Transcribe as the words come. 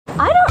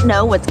don't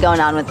know what's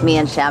going on with me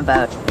and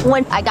Shambo.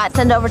 When I got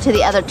sent over to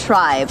the other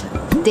tribe,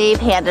 Dave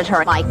handed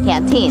her my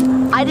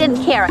canteen. I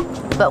didn't care,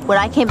 but when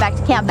I came back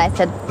to camp, I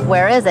said,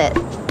 where is it?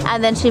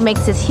 And then she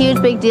makes this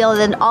huge big deal, and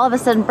then all of a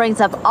sudden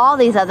brings up all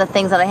these other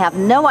things that I have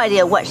no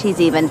idea what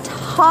she's even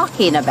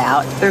talking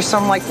about. There's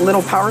some like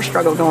little power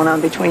struggle going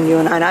on between you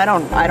and I, and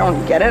I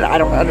don't get it. I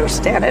don't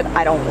understand it.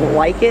 I don't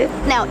like it.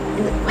 Now,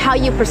 how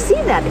you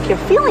perceive that, if your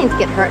feelings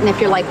get hurt and if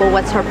you're like, well,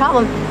 what's her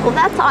problem? Well,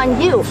 that's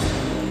on you.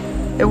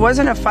 It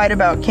wasn't a fight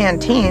about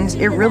canteens.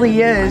 It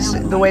really is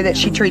the way that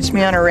she treats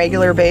me on a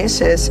regular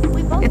basis.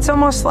 It's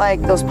almost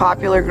like those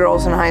popular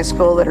girls in high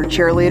school that are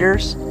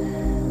cheerleaders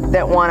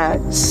that want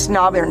to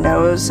snub their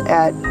nose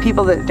at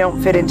people that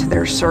don't fit into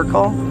their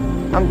circle.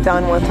 I'm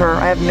done with her.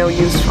 I have no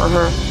use for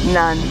her.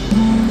 None.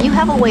 You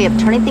have a way of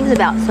turning things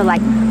about. So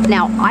like,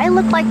 now I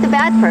look like the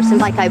bad person.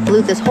 Like I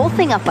blew this whole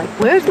thing up. Like,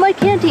 where's my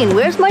canteen?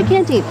 Where's my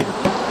canteen?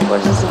 What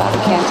is this about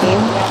the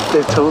canteen?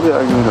 They're totally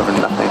arguing over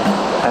nothing.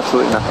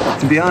 Absolutely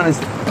nothing. To be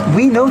honest,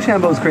 we know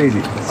Shambo's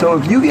crazy. So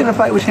if you get in a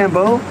fight with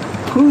Shambo,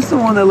 who's the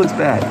one that looks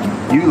bad?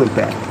 You look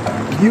bad.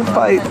 If you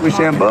fight with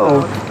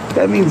Shambo,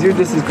 that means you're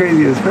just as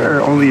crazy as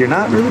her, only you're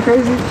not really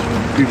crazy.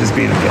 You're just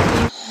being a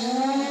bitch.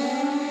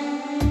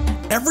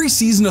 Every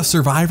season of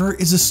Survivor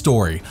is a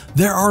story.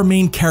 There are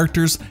main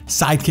characters,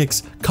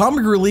 sidekicks,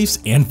 comic reliefs,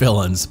 and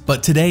villains.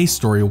 But today's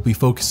story will be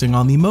focusing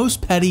on the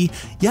most petty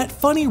yet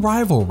funny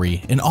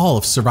rivalry in all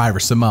of Survivor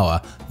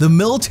Samoa, the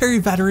military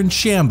veteran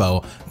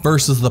Shambo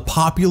versus the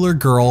popular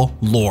girl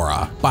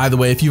Laura. By the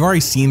way, if you've already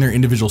seen their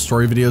individual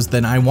story videos,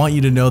 then I want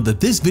you to know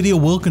that this video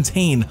will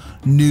contain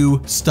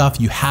new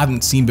stuff you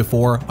haven't seen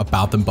before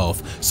about them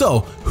both. So,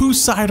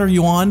 whose side are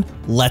you on?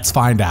 Let's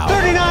find out.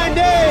 39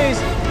 days,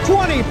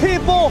 20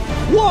 people,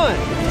 1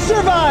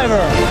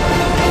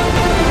 survivor.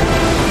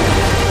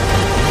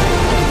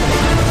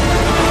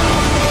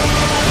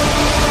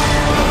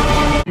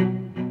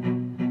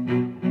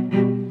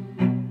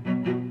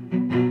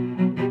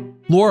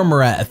 Laura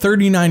Morett, a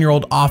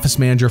 39-year-old office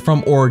manager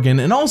from Oregon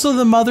and also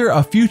the mother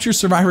of future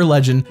Survivor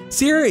legend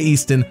Sierra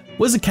Easton,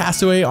 was a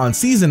castaway on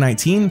season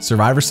 19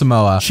 Survivor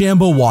Samoa.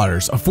 Shambo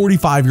Waters, a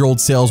 45-year-old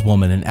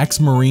saleswoman and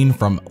ex-Marine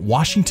from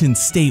Washington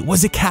State,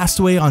 was a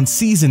castaway on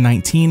season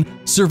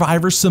 19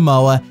 Survivor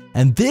Samoa,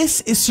 and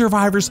this is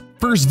Survivor's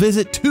first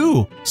visit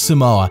to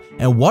Samoa,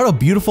 and what a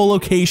beautiful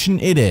location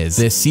it is.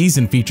 This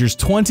season features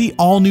 20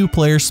 all-new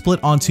players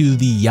split onto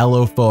the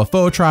yellow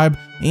Fo'afoa tribe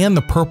and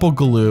the purple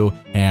Galoo,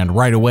 and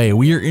right away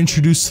we are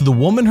introduced to the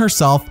woman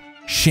herself,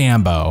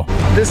 Shambo.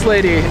 This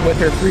lady with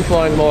her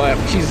free-flowing mullet,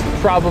 she's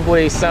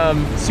probably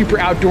some super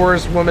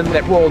outdoors woman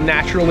that will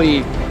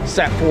naturally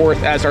set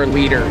forth as our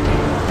leader.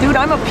 Dude,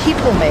 I'm a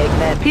people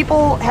magnet.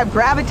 People have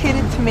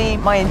gravitated to me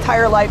my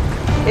entire life.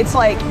 It's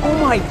like, oh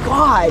my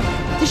God,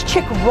 this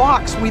chick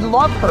rocks. We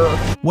love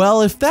her.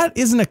 Well, if that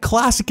isn't a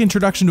classic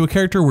introduction to a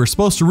character we're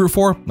supposed to root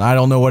for, I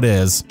don't know what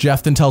is.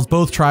 Jeff then tells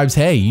both tribes,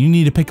 hey, you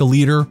need to pick a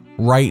leader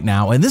right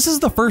now. And this is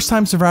the first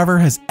time Survivor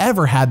has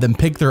ever had them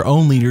pick their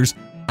own leaders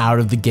out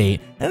of the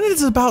gate. And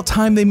it's about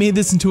time they made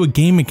this into a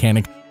game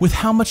mechanic with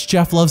how much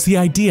Jeff loves the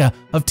idea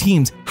of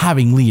teams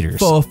having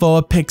leaders.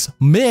 Fo'afoa picks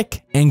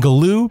Mick and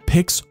Galoo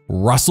picks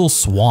Russell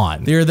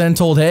Swan. They are then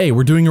told, hey,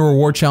 we're doing a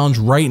reward challenge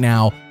right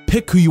now.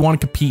 Pick who you want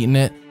to compete in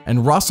it.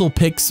 And Russell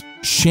picks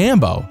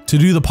Shambo to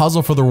do the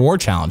puzzle for the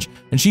reward challenge.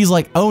 And she's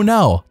like, oh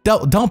no,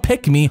 don't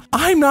pick me.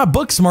 I'm not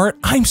book smart,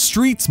 I'm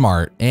street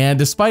smart. And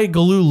despite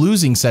Galoo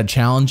losing said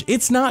challenge,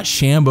 it's not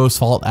Shambo's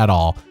fault at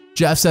all.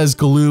 Jeff says,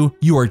 Galoo,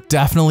 you are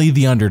definitely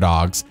the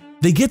underdogs.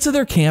 They get to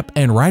their camp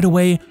and right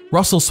away,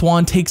 Russell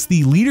Swan takes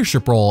the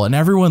leadership role and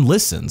everyone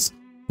listens.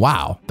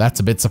 Wow,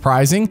 that's a bit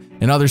surprising.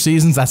 In other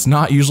seasons, that's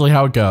not usually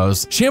how it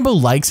goes. Shambo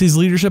likes his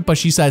leadership, but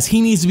she says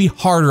he needs to be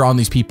harder on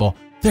these people.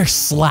 They're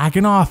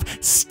slacking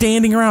off,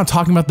 standing around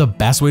talking about the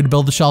best way to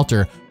build the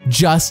shelter.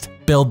 Just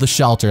build the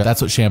shelter.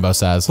 That's what Shambo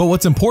says. But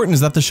what's important is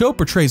that the show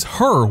portrays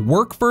her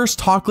work first,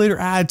 talk later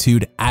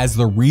attitude as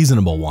the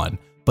reasonable one.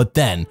 But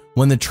then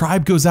when the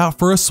tribe goes out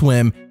for a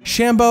swim,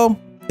 Shambo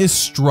is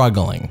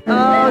struggling.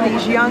 Oh,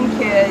 these young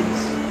kids.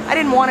 I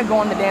didn't want to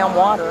go in the damn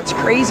water. It's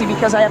crazy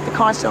because I have to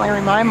constantly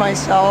remind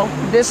myself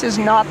this is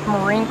not the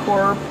Marine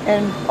Corps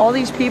and all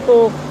these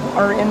people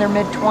are in their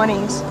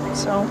mid-20s.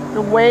 So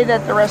the way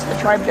that the rest of the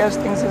tribe does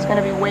things is going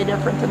to be way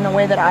different than the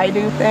way that I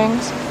do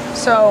things.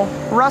 So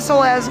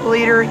Russell as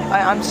leader,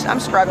 I'm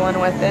struggling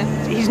with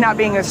it. He's not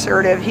being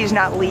assertive. He's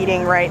not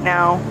leading right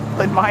now,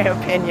 in my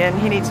opinion.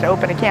 He needs to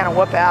open a can of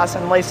whoop ass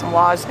and lay some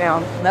laws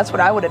down. And that's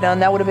what I would have done.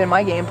 That would have been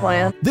my game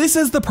plan. This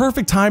is the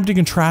perfect time to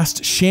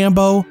contrast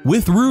Shambo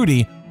with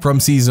Rudy from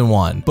season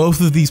 1.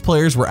 Both of these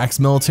players were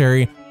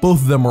ex-military,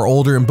 both of them were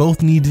older, and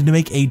both needed to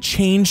make a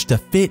change to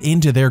fit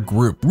into their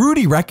group.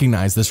 Rudy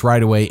recognized this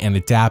right away and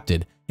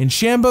adapted, and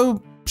Shambo,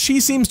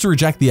 she seems to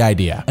reject the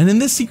idea. And in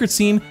this secret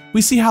scene,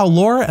 we see how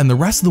Laura and the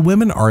rest of the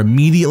women are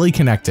immediately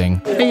connecting.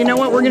 Hey, you know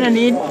what we're gonna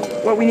need?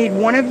 What we need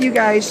one of you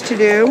guys to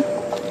do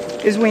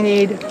is we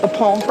need a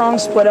palm frond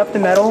split up the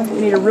middle.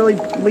 We need a really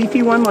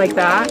leafy one like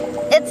that.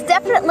 It's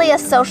definitely a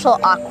social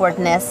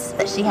awkwardness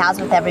that she has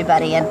with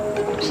everybody, and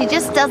She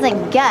just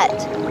doesn't get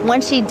when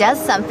she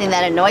does something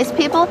that annoys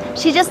people.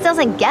 She just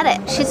doesn't get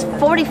it. She's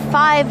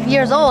 45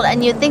 years old,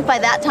 and you'd think by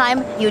that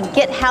time you'd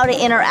get how to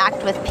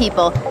interact with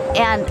people.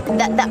 And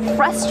that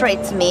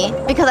frustrates me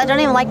because I don't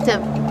even like to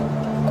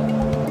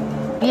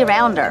be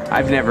around her.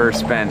 I've never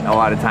spent a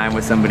lot of time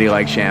with somebody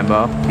like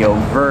Shambo. The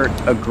overt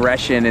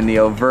aggression and the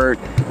overt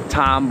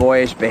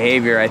tomboyish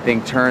behavior, I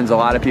think, turns a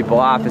lot of people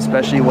off,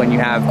 especially when you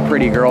have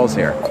pretty girls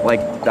here.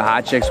 Like the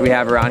hot chicks we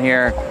have around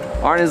here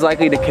aren't as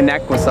likely to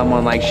connect with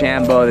someone like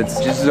Shambo that's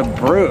just a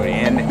brute,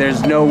 and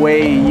there's no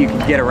way you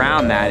can get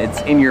around that.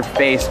 It's in your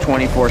face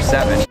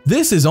 24/7.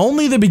 This is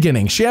only the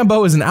beginning.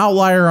 Shambo is an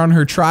outlier on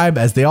her tribe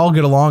as they all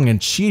get along,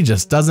 and she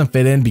just doesn't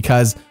fit in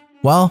because,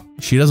 well,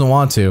 she doesn't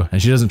want to,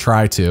 and she doesn't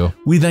try to.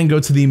 We then go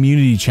to the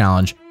immunity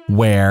challenge,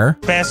 where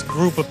best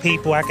group of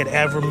people I could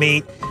ever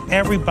meet.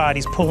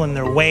 Everybody's pulling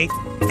their weight.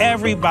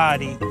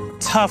 Everybody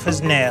tough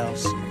as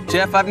nails.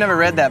 Jeff, I've never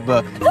read that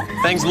book.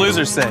 Things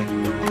losers say.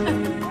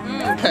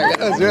 That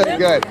was really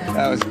good.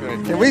 That was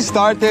good. Can we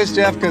start this,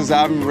 Jeff? Because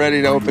I'm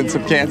ready to open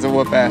some cans of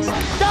whoop ass.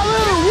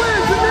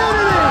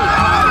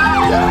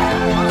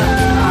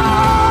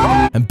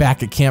 And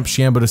back at camp,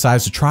 Shambo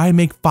decides to try and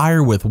make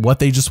fire with what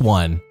they just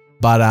won.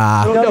 But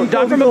No,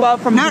 done from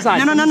above, from the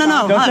side.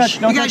 No.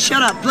 Hush. You guys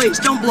shut up, please.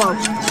 Don't blow.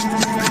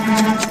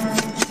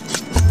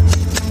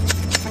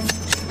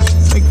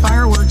 It's like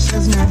fireworks,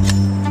 isn't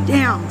it?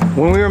 Damn.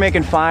 When we were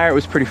making fire, it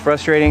was pretty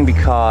frustrating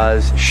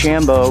because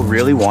Shambo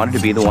really wanted to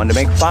be the one to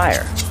make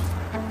fire.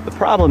 The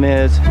problem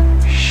is,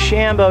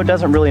 Shambo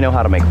doesn't really know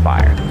how to make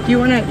fire. You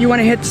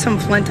wanna hit some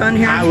flint on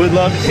here? I would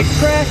love to take a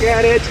crack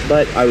at it,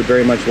 but I would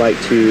very much like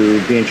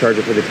to be in charge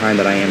of for the time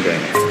that I am doing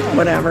it.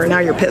 Whatever, now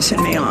you're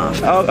pissing me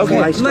off. Oh,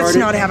 okay. Let's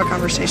not have a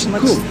conversation.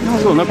 Let's,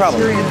 cool, no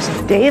problem. Serious.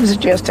 Dave's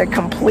just a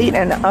complete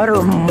and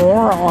utter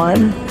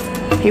moron.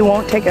 He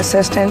won't take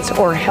assistance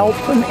or help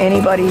from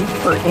anybody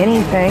for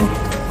anything.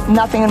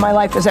 Nothing in my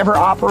life has ever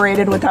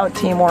operated without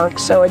teamwork,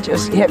 so it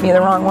just hit me the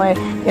wrong way.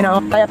 You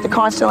know, I have to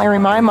constantly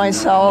remind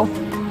myself,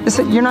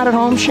 you're not at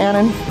home,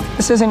 Shannon.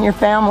 This isn't your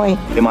family.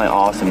 In my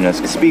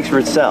awesomeness, it speaks for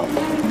itself.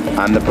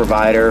 I'm the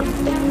provider,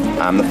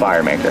 I'm the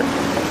fire maker.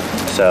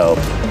 So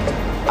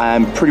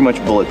I'm pretty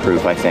much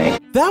bulletproof, I think.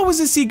 that was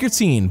a secret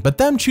scene, but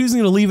them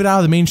choosing to leave it out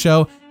of the main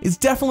show is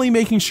definitely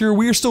making sure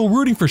we're still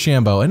rooting for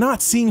Shambo and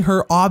not seeing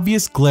her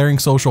obvious glaring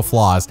social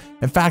flaws.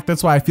 In fact,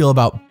 that's why I feel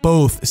about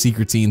both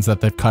secret scenes that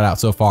they've cut out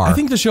so far. I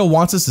think the show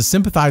wants us to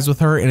sympathize with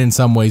her, and in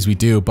some ways we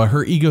do, but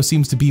her ego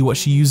seems to be what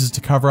she uses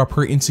to cover up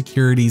her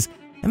insecurities,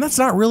 and that's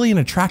not really an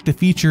attractive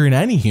feature in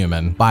any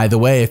human. By the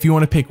way, if you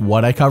want to pick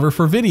what I cover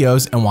for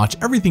videos and watch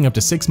everything up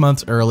to 6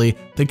 months early,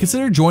 then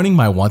consider joining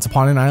my Once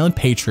Upon an Island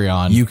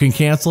Patreon. You can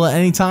cancel at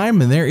any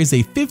time, and there is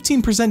a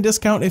 15%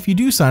 discount if you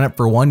do sign up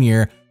for 1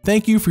 year.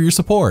 Thank you for your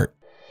support.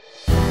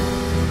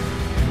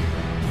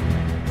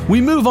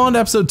 We move on to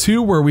episode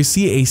 2, where we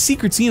see a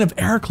secret scene of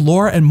Eric,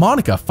 Laura, and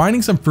Monica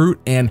finding some fruit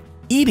and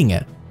eating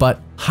it,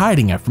 but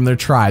hiding it from their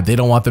tribe. They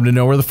don't want them to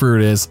know where the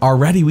fruit is.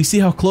 Already, we see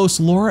how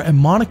close Laura and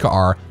Monica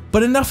are.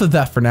 But enough of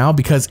that for now,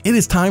 because it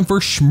is time for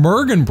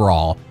Schmergen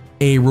Brawl,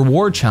 a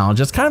reward challenge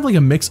that's kind of like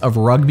a mix of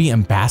rugby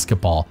and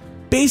basketball.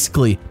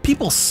 Basically,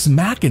 people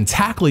smack and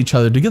tackle each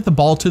other to get the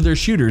ball to their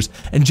shooters,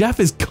 and Jeff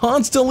is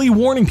constantly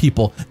warning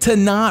people to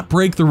not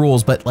break the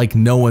rules, but like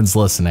no one's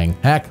listening.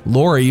 Heck,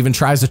 Laura even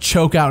tries to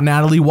choke out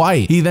Natalie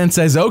White. He then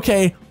says,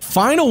 okay,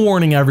 final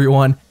warning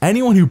everyone,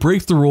 anyone who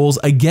breaks the rules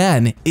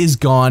again is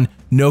gone,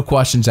 no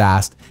questions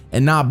asked.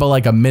 And not but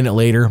like a minute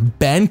later,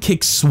 Ben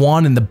kicks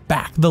Swan in the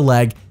back of the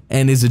leg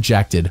and is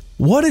ejected.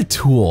 What a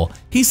tool.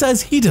 He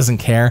says he doesn't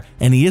care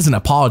and he isn't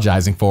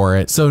apologizing for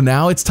it. So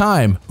now it's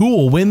time. Who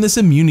will win this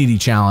immunity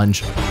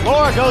challenge?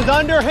 Laura goes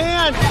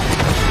underhand.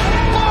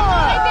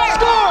 Laura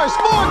scores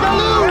for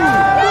Galoo.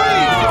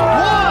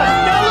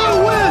 3-1.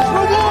 Galoo wins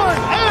reward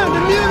and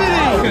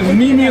immunity.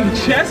 Knee me in the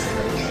chest.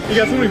 You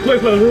got somebody play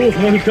by the rules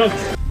when he comes.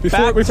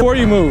 Before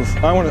you move,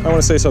 I want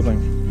to say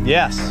something.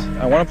 Yes.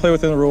 I want to play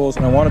within the rules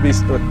and I want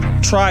to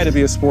try to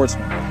be a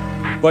sportsman.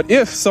 But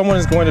if someone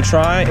is going to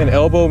try and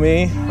elbow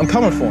me, I'm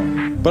coming for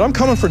him. But I'm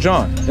coming for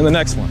John in the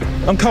next one.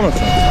 I'm coming for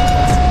him.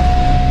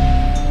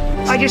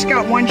 I just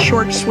got one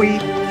short sweep.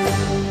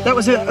 That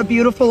was a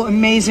beautiful,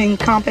 amazing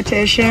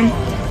competition.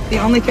 The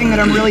only thing that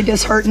I'm really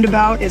disheartened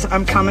about is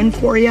I'm coming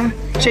for you.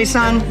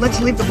 Jason, let's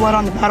leave the blood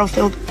on the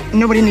battlefield.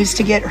 Nobody needs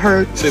to get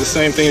hurt. Say the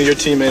same thing to your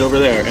teammate over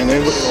there, and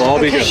then we'll all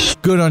be good.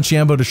 Good on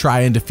Shambo to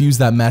try and defuse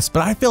that mess,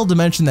 but I failed to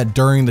mention that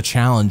during the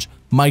challenge,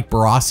 Mike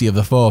Barassi of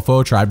the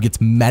Fo'o tribe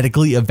gets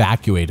medically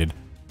evacuated.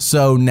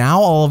 So now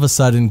all of a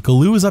sudden,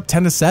 Galoo is up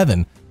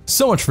 10-7.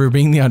 So much for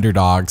being the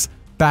underdogs.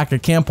 Back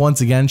at camp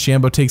once again,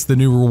 Shambo takes the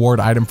new reward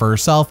item for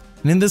herself,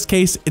 and in this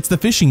case, it's the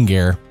fishing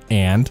gear.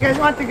 And You guys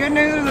want the good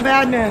news or the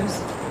bad news?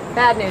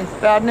 Bad news.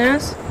 Bad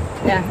news?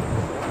 Yeah.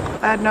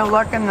 I had no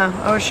luck in the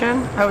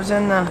ocean. I was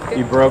in the...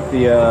 You broke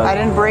the, I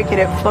didn't break it.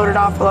 It floated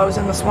off while I was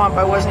in the swamp.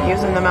 I wasn't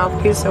using the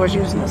mouthpiece. I was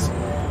using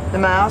the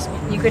mask.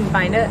 You couldn't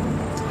find it?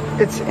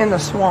 It's in the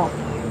swamp.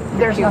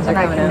 There's nothing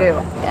I can do.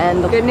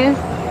 And the good news?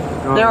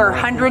 There are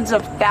hundreds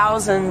of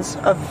thousands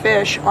of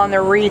fish on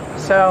the reef,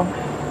 so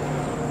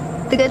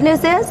The good news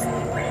is,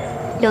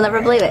 you'll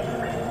never believe it.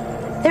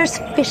 There's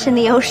fish in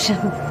the ocean.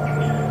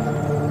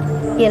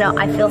 You know,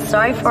 I feel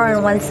sorry for her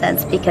in one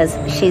sense because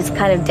she's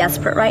kind of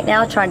desperate right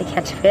now trying to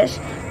catch fish.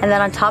 And then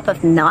on top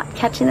of not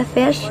catching the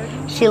fish,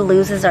 she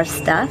loses our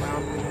stuff.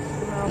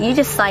 You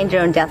just signed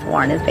your own death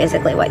warrant is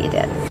basically what you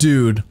did.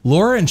 Dude,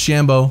 Laura and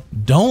Shambo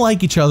don't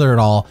like each other at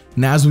all.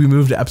 And as we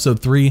move to episode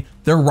 3,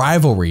 their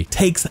rivalry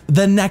takes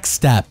the next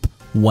step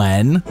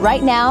when...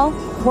 Right now,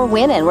 we're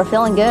winning. We're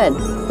feeling good.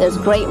 There's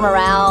great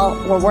morale.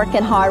 We're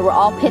working hard. We're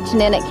all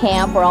pitching in at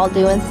camp. We're all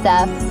doing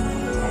stuff.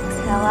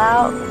 Exhale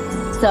out.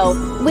 So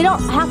we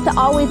don't have to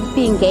always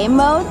be in game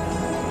mode.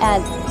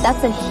 And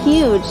that's a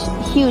huge,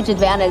 huge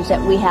advantage that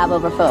we have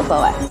over Foa.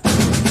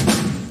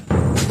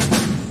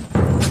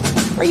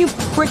 Are you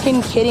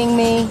freaking kidding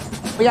me?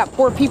 We got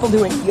 4 people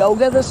doing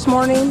yoga this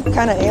morning.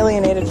 Kind of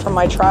alienated from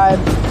my tribe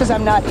because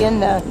I'm not in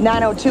the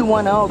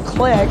 90210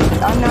 clique.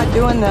 I'm not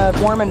doing the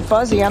warm and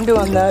fuzzy. I'm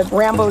doing the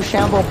Rambo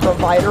Shambo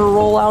provider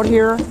role out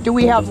here. Do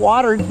we have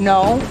water?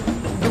 No.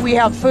 Do we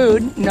have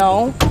food?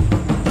 No.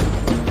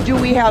 Do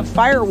we have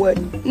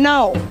firewood?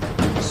 No.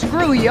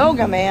 Screw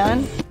yoga,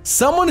 man.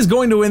 Someone is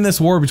going to win this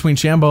war between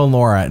Shambo and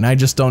Laura, and I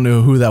just don't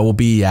know who that will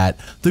be yet.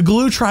 The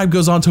Glue tribe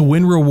goes on to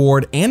win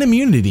reward and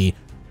immunity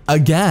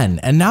again,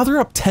 and now they're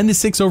up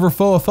 10-6 over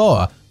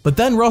Foa. But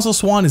then Russell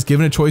Swan is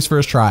given a choice for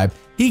his tribe.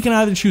 He can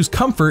either choose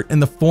comfort in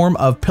the form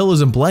of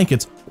pillows and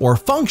blankets or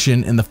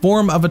function in the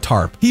form of a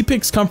tarp. He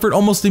picks comfort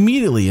almost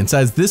immediately and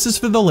says this is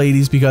for the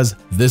ladies because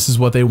this is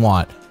what they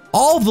want.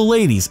 All of the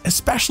ladies,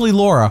 especially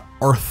Laura,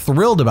 are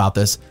thrilled about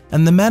this,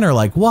 and the men are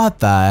like, what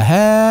the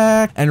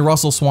heck? And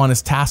Russell Swan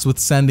is tasked with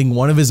sending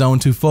one of his own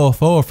to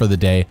Foa for the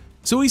day,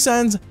 so he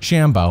sends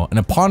Shambo, and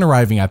upon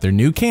arriving at their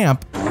new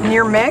camp...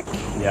 You're Mick?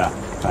 Yeah.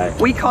 Hi.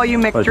 We call you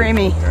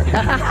McDreamy.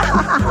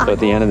 So at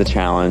the end of the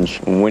challenge,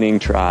 winning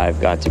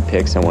tribe got to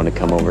pick someone to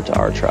come over to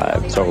our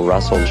tribe. So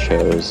Russell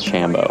chose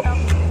Shambo.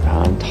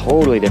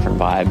 Totally different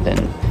vibe than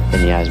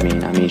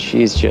Yasmin. I mean,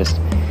 she's just...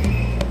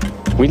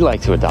 We'd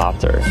like to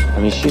adopt her. I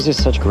mean, she's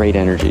just such great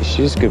energy. She's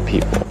just good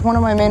people. One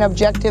of my main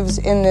objectives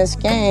in this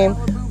game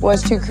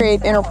was to create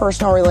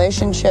interpersonal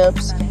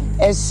relationships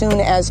as soon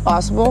as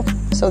possible.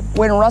 So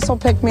when Russell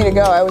picked me to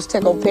go, I was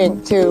tickled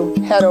pink to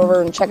head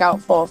over and check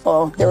out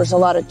Foa. There was a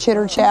lot of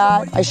chitter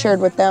chat. I shared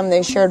with them,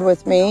 they shared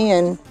with me,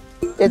 and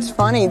it's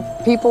funny.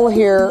 People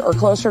here are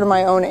closer to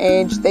my own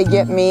age. They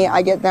get me,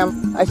 I get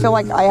them. I feel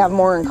like I have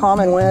more in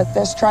common with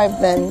this tribe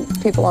than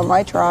people on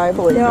my tribe.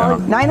 You know,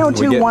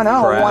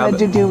 90210 wanted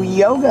to do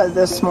yoga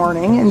this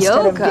morning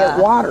instead of get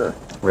water.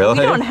 Really?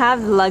 We don't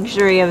have the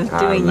luxury of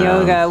doing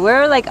yoga.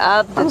 We're like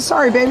up. I'm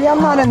sorry, baby.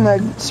 I'm not in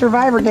the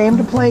Survivor game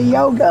to play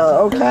yoga,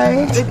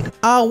 okay?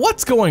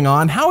 What's going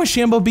on? How is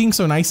Shambo being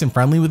so nice and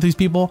friendly with these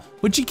people,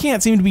 but she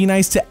can't seem to be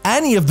nice to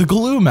any of the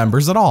Glue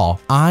members at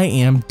all? I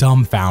am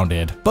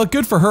dumbfounded. But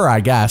good for her, I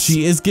guess.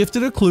 She is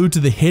gifted a clue to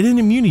the hidden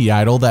immunity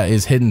idol that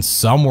is hidden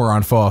somewhere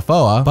on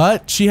Foa,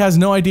 but she has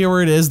no idea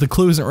where it is. The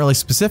clue isn't really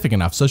specific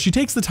enough, so she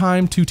takes the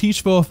time to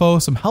teach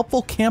Foa some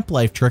helpful camp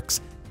life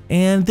tricks,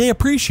 and they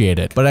appreciate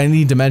it. But I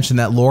need to mention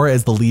that Laura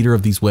is the leader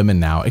of these women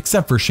now,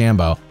 except for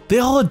Shambo. They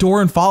all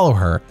adore and follow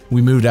her.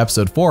 We moved to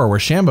episode 4 where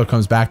Shambo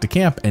comes back to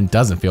camp and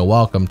doesn't feel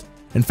welcomed.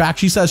 In fact,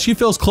 she says she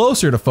feels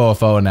closer to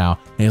Foa now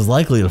and is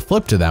likely to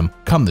flip to them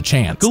come the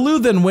chance. Glue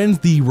then wins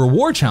the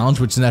reward challenge,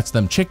 which nets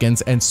them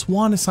chickens, and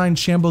Swan assigns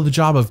Shambo the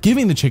job of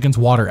giving the chickens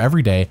water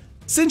every day,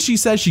 since she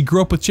says she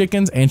grew up with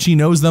chickens and she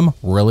knows them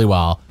really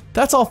well.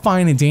 That's all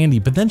fine and dandy,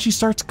 but then she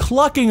starts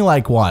clucking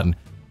like one,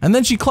 and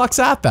then she clucks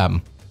at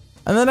them.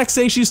 And the next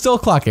day she's still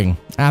clucking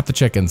at the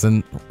chickens,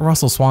 and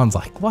Russell Swan's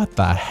like, what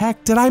the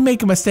heck? Did I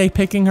make a mistake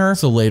picking her?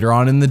 So later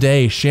on in the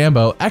day,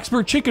 Shambo,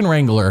 expert chicken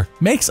wrangler,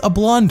 makes a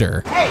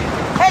blunder. Hey,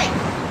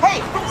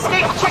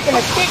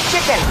 escape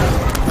chicken.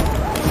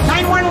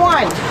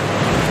 911.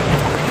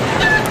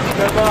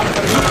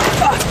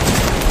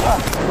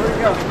 Where'd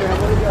he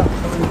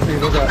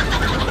go?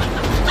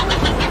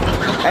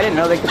 I didn't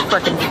know they could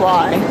frickin'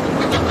 fly.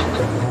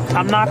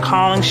 I'm not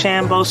calling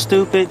Shambo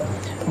stupid,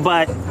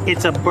 but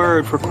it's a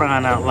bird for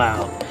crying out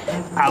loud.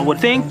 I would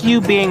think you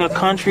being a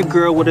country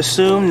girl would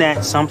assume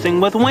that something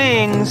with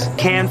wings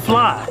can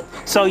fly.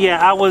 So yeah,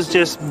 I was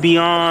just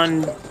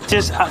beyond,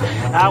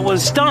 I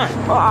was stunned.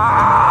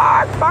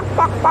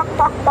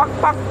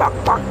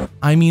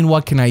 I mean,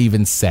 what can I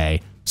even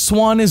say?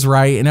 Swan is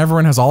right, and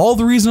everyone has all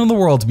the reason in the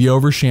world to be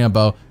over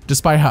Shambo,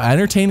 despite how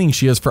entertaining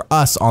she is for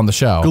us on the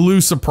show.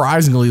 Glue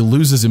surprisingly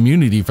loses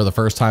immunity for the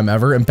first time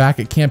ever, and back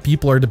at camp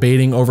people are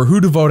debating over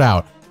who to vote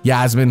out,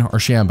 Yasmin or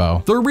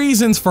Shambo. The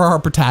reasons for our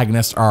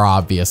protagonist are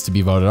obvious to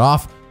be voted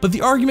off, but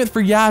the argument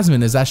for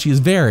Yasmin is that she is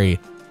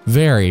very,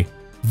 very,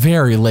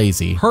 very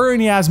lazy. Her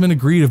and Yasmin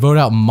agree to vote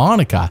out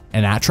Monica,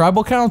 and at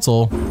Tribal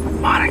Council,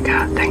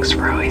 Monica, thanks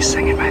for always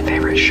singing my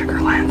favorite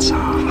Sugarland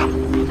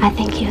song. I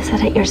think you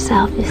said it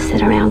yourself. You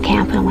sit around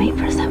camp and wait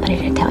for somebody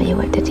to tell you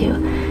what to do.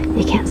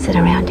 You can't sit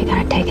around, you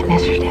gotta take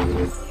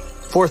initiative.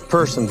 Fourth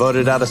person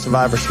voted out of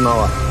Survivor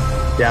Samoa.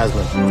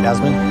 Yasmin.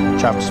 Yasmin,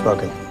 chopper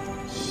spoken.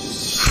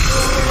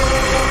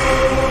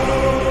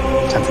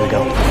 Time for you to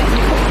go.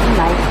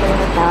 nice thing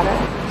about her?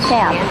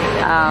 Sham.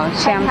 Oh,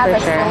 Sham has for a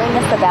sure.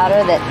 silliness about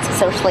her that's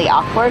socially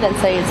awkward, and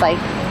so he's like,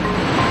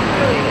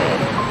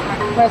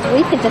 whereas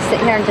we could just sit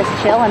here and just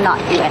chill and not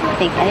do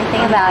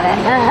anything about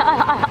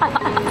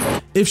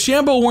it. If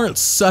Shambo weren't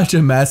such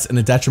a mess and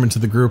a detriment to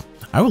the group,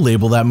 I would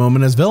label that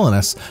moment as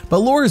villainous. But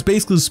Laura is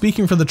basically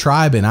speaking for the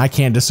tribe, and I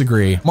can't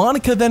disagree.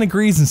 Monica then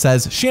agrees and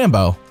says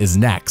Shambo is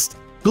next.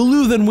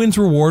 Galoo then wins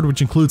reward,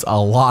 which includes a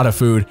lot of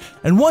food.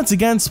 And once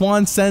again,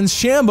 Swan sends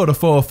Shambo to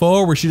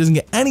Foa, where she doesn't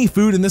get any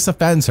food, and this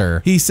offends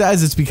her. He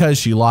says it's because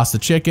she lost the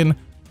chicken,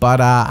 but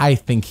I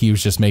think he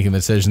was just making the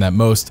decision that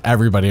most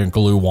everybody in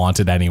Galoo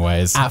wanted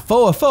anyways. At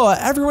Foa,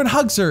 everyone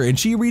hugs her, and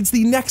she reads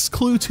the next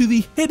clue to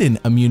the hidden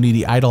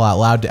immunity idol out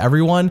loud to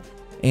everyone.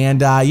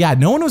 And yeah,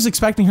 no one was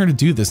expecting her to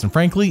do this, and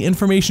frankly,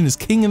 information is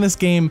king in this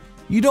game.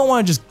 You don't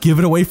want to just give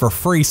it away for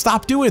free.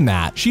 Stop doing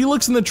that. She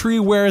looks in the tree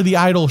where the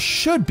idol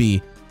should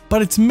be,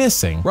 but it's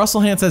missing.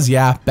 Russell Hand says,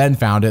 yeah, Ben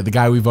found it, the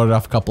guy we voted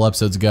off a couple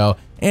episodes ago,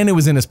 and it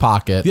was in his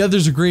pocket. The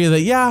others agree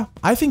that, yeah,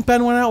 I think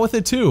Ben went out with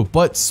it too,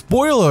 but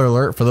spoiler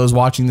alert for those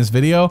watching this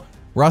video,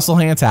 Russell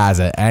Hantz has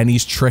it, and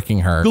he's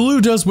tricking her.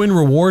 Galoo does win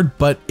reward,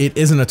 but it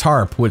isn't a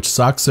tarp, which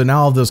sucks, so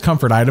now all of those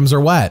comfort items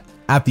are wet.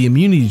 At the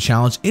immunity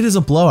challenge, it is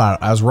a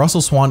blowout as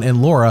Russell Swan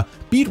and Laura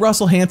beat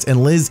Russell Hantz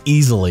and Liz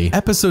easily.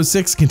 Episode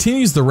 6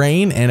 continues the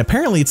reign, and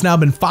apparently it's now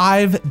been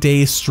 5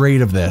 days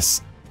straight of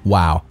this.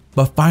 Wow.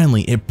 But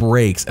finally it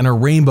breaks and a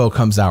rainbow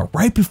comes out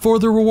right before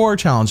the reward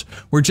challenge,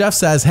 where Jeff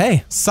says,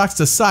 hey, sucks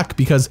to suck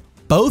because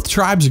both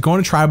tribes are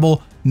going to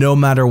tribal no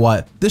matter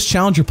what. This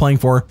challenge you're playing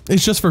for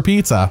is just for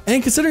pizza.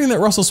 And considering that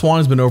Russell Swan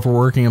has been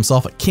overworking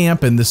himself at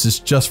camp and this is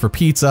just for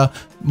pizza,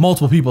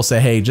 multiple people say,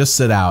 hey, just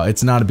sit out.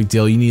 It's not a big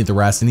deal. You need the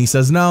rest. And he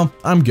says, no,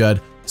 I'm good.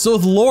 So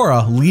with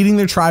Laura leading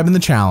their tribe in the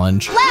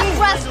challenge. Left,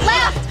 Russ,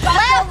 left,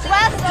 left,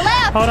 Russ,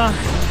 left. Hold on.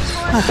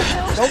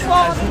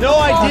 No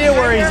idea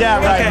where he's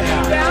at right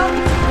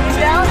now.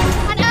 Down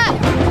and up.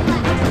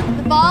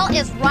 The ball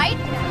is right in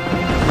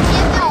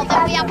the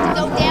that we have to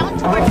go down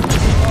towards.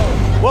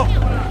 Whoa.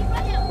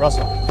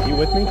 Russell, you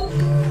with me?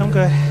 I'm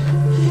good.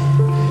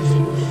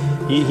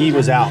 He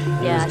was out.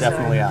 He Yeah, was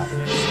definitely out.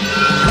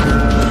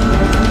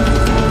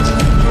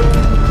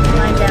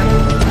 Line down.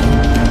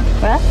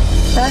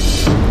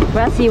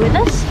 Russ, are you with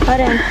us?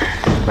 Hold on.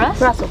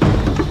 Russ?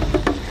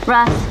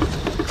 Russ,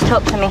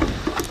 talk to me.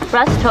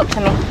 Russ, talk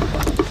to me.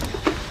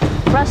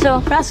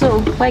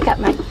 Russell, wake up,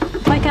 mate.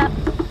 Wake up.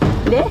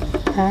 There?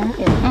 Yeah.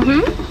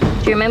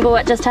 Do you remember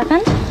what just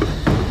happened?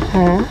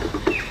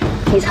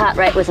 His heart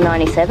rate was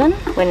 97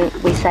 when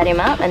we sat him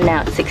up, and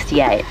now it's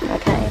 68,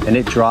 okay? And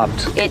it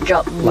dropped. It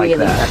dropped like really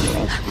that.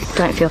 suddenly.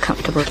 Don't feel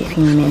comfortable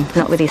getting him in,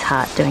 not with his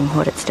heart doing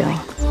what it's doing.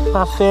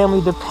 My family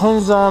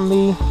depends on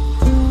me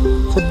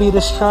to be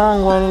the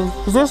strong one.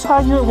 Is this how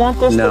you want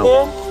this to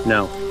end?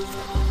 No.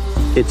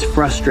 It's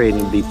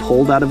frustrating to be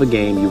pulled out of a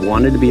game you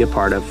wanted to be a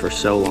part of for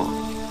so long.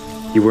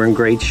 You were in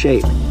great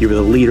shape. You were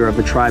the leader of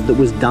a tribe that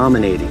was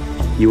dominating.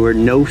 You were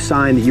no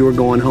sign that you were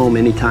going home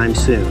anytime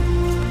soon.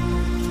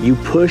 You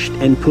pushed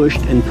and pushed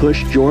and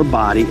pushed your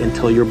body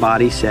until your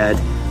body said,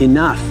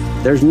 enough.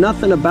 There's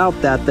nothing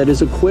about that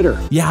is a quitter.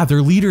 Yeah,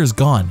 their leader is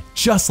gone,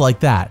 just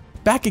like that.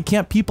 Back at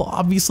camp, people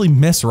obviously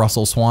miss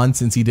Russell Swan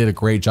since he did a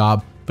great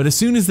job, but as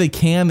soon as they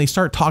can, they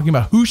start talking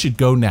about who should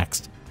go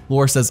next.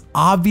 Laura says,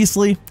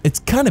 obviously, it's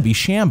gonna be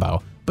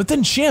Shambo, but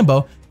then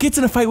Shambo gets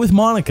in a fight with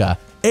Monica,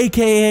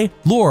 AKA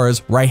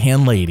Laura's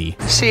right-hand lady.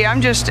 See,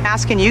 I'm just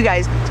asking you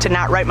guys to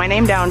not write my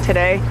name down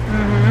today.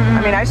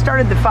 I mean, I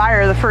started the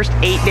fire the first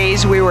 8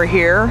 days we were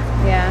here.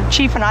 Yeah.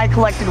 Chief and I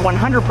collected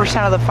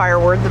 100% of the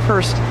firewood the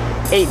first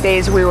 8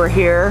 days we were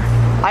here.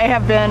 I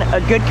have been a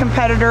good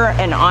competitor,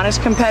 an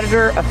honest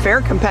competitor, a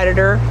fair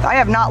competitor. I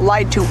have not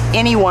lied to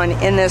anyone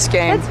in this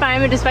game. That's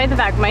fine, but despite the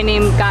fact my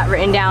name got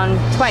written down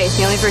twice,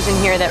 the only person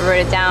here that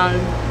wrote it down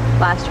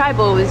last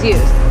tribal was you.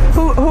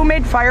 Who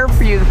made fire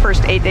for you the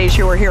first 8 days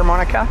you were here,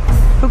 Monica?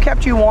 Who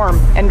kept you warm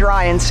and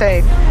dry and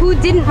safe? Who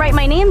didn't write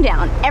my name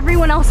down?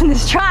 Everyone else in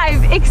this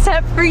tribe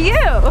except for you.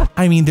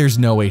 I mean, there's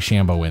no way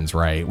Shambo wins,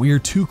 right? We are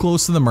too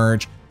close to the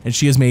merge, and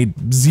she has made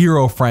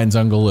 0 friends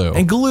on Galoo.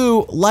 And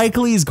Galoo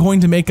likely is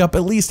going to make up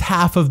at least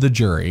half of the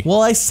jury.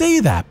 Well, I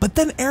say that, but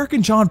then Eric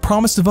and John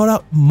promised to vote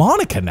out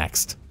Monica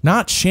next,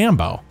 not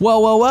Shambo.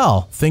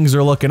 Well, things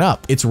are looking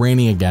up. It's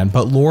raining again,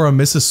 but Laura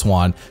misses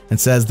Swan and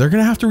says they're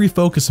gonna have to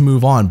refocus and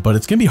move on, but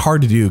it's gonna be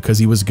hard to do because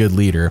he was a good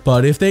leader.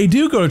 But if they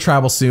do go to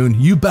tribal soon,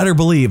 you better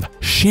believe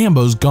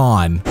Shambo's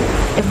gone.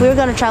 If we were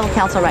going to tribal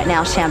council right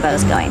now,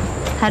 Shambo's going,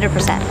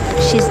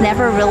 100%. She's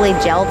never really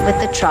gelled with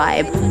the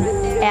tribe,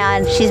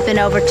 and she's been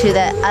over to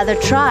the other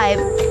tribe,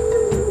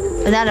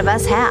 but none of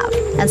us have.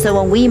 And so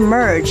when we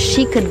merge,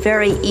 she could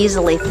very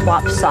easily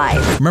swap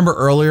sides. Remember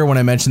earlier when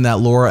I mentioned that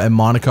Laura and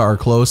Monica are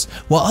close?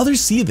 Well, others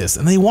see this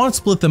and they want to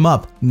split them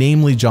up,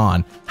 namely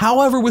John.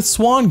 However, with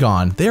Swan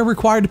gone, they are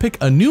required to pick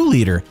a new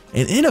leader,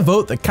 and in a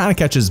vote that kind of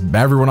catches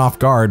everyone off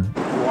guard.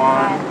 1,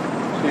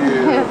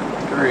 2,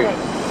 3.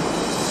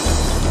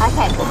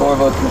 Okay. 4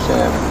 votes for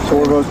Sham.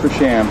 4 votes for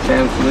Sham.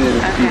 Sham's the leader.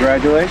 Okay.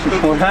 Congratulations.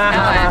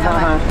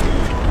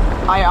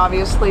 I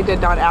obviously did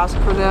not ask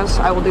for this.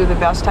 I will do the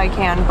best I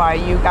can by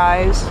you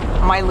guys.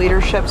 My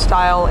leadership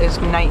style is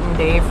night and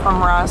day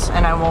from Russ,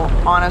 and I will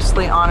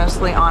honestly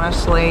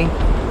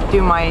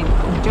do my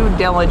due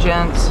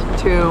diligence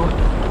to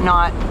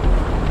not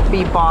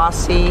be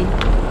bossy,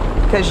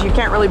 because you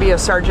can't really be a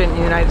sergeant in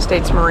the United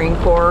States Marine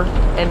Corps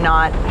and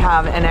not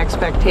have an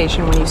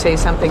expectation when you say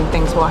something,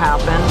 things will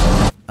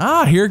happen.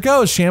 Ah, here it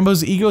goes.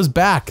 Shambo's ego's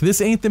back.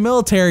 This ain't the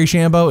military,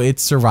 Shambo,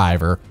 it's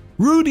Survivor.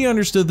 Rudy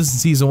understood this in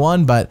season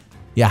 1, but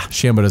yeah,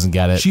 Shambo doesn't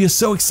get it. She is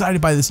so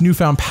excited by this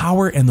newfound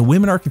power, and the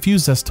women are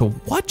confused as to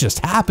what just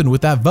happened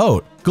with that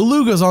vote.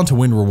 Galoo goes on to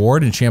win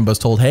reward, and Shambo's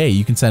told, hey,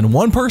 you can send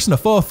one person to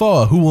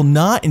Foa who will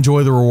not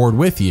enjoy the reward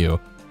with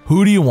you.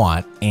 Who do you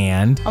want?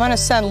 And I'm gonna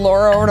send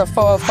Laura over to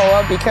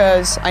Foa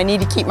because I need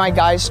to keep my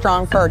guys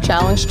strong for our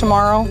challenge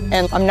tomorrow,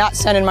 and I'm not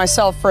sending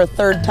myself for a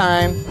third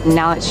time.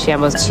 Now it's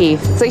Shambo's chief.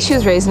 It's like she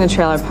was raised in a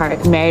trailer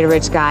park, married a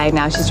rich guy,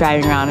 now she's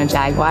driving around a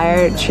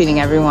Jaguar, treating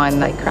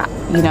everyone like crap,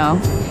 you know?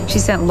 She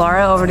sent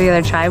Laura over to the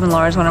other tribe, and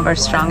Laura's one of our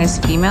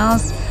strongest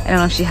females. I don't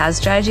know if she has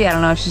strategy, I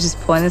don't know if she's just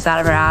pulling this out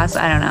of her ass,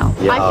 I don't know.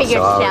 Yeah, I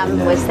figured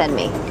Sham would send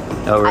me.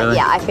 Oh, really?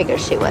 Yeah, I figured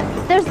she would.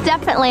 There's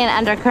definitely an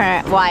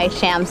undercurrent why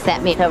Sham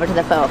sent me over to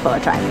the Foa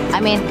tribe.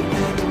 I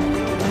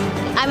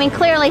mean,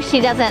 clearly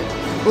she doesn't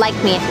like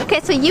me.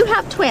 Okay, so you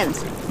have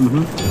twins.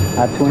 Mm-hmm.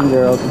 I have twin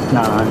girls, it's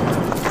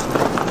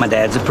 9. My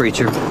dad's a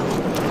preacher.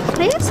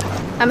 Please?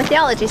 I'm a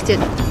theology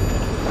student.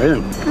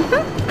 Really?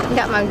 Mm-hmm.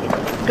 Got my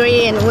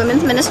degree in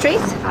women's ministries.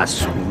 I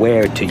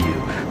swear to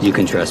you, you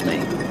can trust me.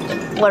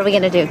 What are we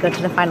gonna do? Go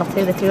to the final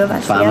 2, the 2 of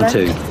us Final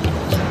together? 2.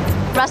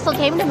 Russell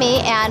came to me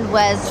and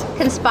was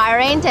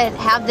conspiring to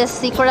have this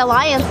secret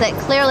alliance that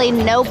clearly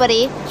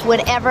nobody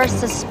would ever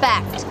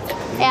suspect.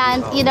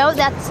 And, you know,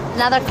 that's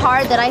another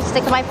card that I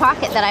stick in my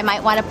pocket that I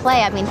might want to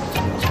play. I mean,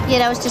 you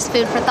know, it's just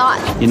food for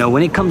thought. You know,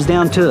 when it comes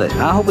down to it,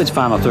 I hope it's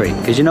final 3.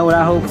 Because you know what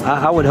I hope?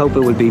 I would hope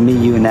it would be me,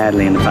 you, and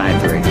Natalie in the final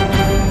 3.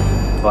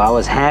 Well, I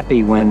was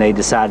happy when they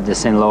decided to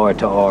send Laura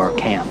to our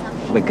camp,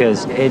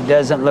 because it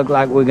doesn't look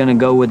like we're going to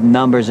go with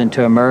numbers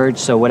into a merge.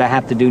 So what I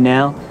have to do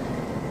now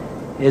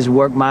is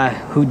work my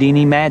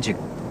Houdini magic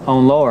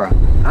on Laura.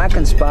 I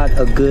can spot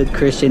a good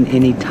Christian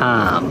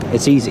anytime.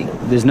 It's easy.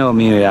 There's no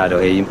immunity out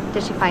of you.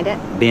 Did she find it?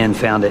 Ben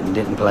found it and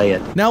didn't play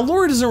it. now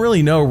Laura doesn't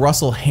really know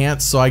Russell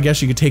Hantz, so I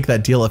guess you could take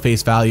that deal at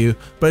face value,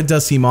 but it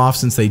does seem off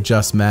since they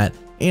just met.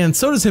 And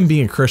so does him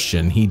being a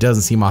Christian. He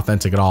doesn't seem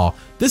authentic at all.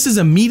 This is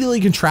immediately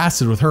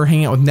contrasted with her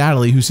hanging out with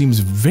Natalie, who seems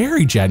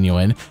very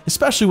genuine,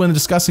 especially when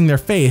discussing their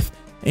faith.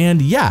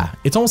 And yeah,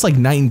 it's almost like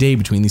night and day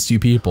between these two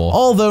people.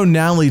 Although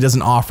Natalie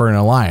doesn't offer an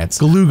alliance.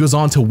 Galoo goes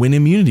on to win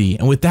immunity,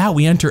 and with that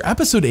we enter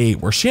episode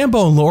 8, where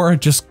Shambo and Laura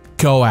just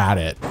go at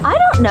it. I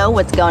don't know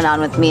what's going on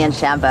with me and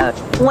Shambo.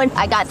 When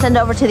I got sent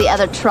over to the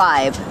other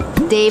tribe,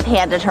 Dave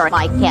handed her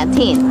my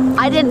canteen.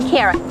 I didn't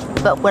care,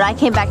 but when I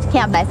came back to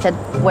camp, I said,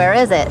 where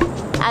is it?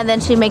 And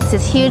then she makes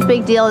this huge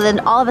big deal, and then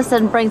all of a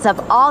sudden brings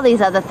up all these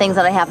other things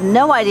that I have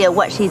no idea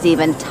what she's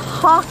even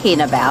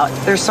talking about.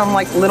 There's some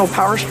like little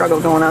power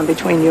struggle going on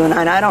between you and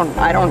I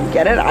don't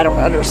get it. I don't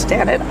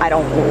understand it. I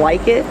don't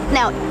like it.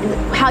 Now,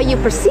 how you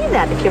perceive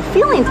that, if your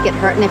feelings get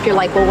hurt and if you're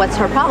like, well, what's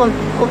her problem?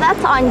 Well,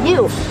 that's on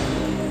you.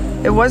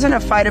 It wasn't a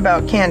fight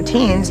about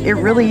canteens. It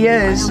really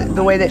is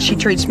the way that she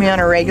treats me on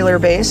a regular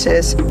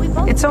basis.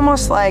 It's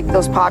almost like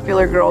those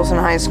popular girls in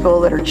high school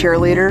that are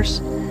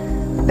cheerleaders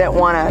that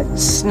want to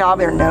snub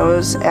their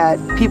nose at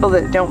people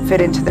that don't fit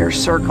into their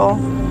circle.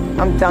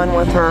 I'm done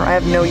with her. I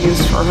have no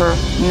use for her.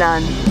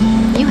 None.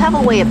 You have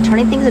a way of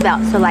turning things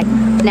about. So like,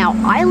 now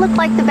I look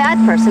like the bad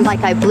person.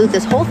 Like I blew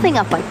this whole thing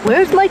up. Like,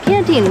 where's my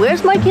canteen?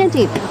 Where's my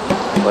canteen?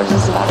 What is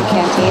this about the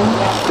canteen?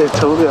 They're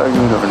totally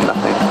arguing over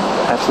nothing.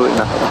 Absolutely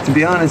nothing. To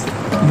be honest,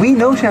 we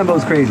know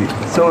Shambo's crazy.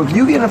 So if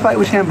you get in a fight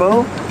with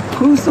Shambo,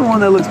 who's the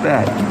one that looks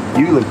bad?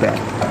 You look bad.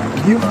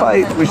 If you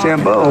fight with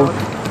Shambo,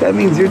 that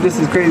means you're just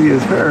as crazy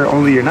as her,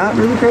 only you're not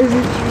really crazy.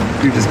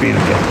 You're just being a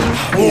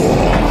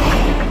bitch.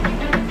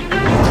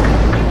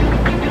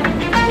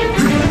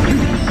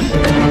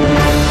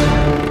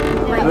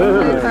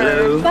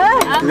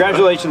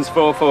 Congratulations,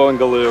 Fofo and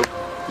Galoo.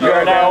 You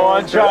are now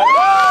on track.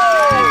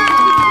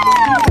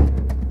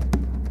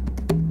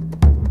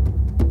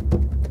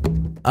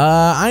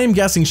 I am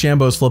guessing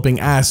Shambo's flipping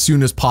as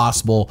soon as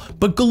possible,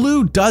 but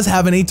Galoo does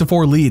have an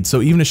 8-4 lead,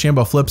 so even if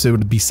Shambo flips, it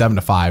would be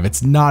 7-5.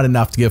 It's not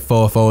enough to give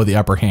Foa the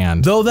upper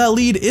hand, though that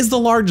lead is the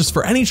largest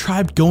for any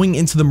tribe going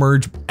into the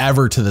merge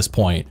ever to this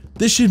point.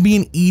 This should be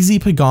an easy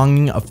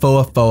pagonging of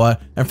Foa,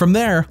 and from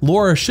there,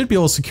 Laura should be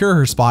able to secure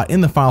her spot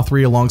in the final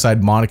 3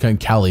 alongside Monica and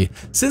Kelly,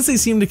 since they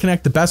seem to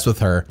connect the best with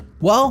her.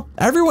 Well,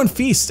 everyone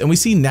feasts, and we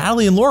see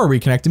Natalie and Laura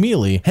reconnect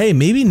immediately. Hey,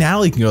 maybe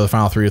Natalie can go to the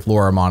final 3 with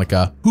Laura or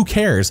Monica. Who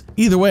cares?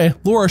 Either way,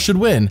 Laura should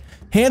win.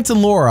 Hantz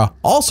and Laura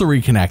also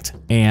reconnect,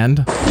 and...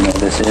 You know what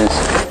this is?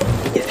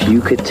 If you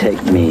could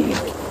take me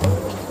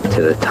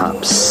to the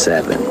top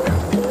 7,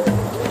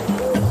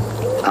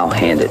 I'll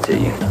hand it to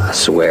you. I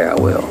swear I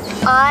will.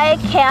 I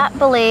can't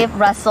believe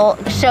Russell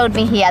showed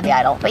me he had the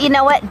idol. But you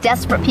know what?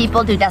 Desperate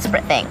people do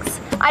desperate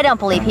things. I don't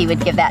believe he would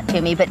give that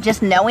to me, but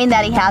just knowing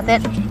that he has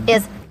it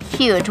is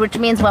huge, which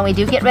means when we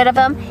do get rid of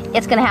him,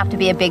 it's gonna have to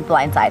be a big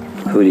blindside.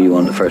 Who do you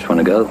want the first one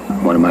to go?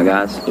 One of my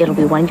guys? It'll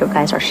be one of your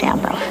guys or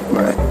Shambo.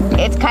 Right.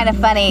 It's kind of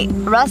funny.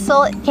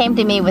 Russell came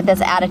to me with this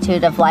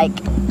attitude of like,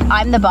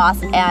 I'm the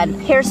boss and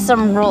here's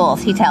some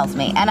rules, he tells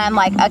me. And I'm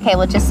like, okay,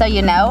 well, just so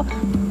you know,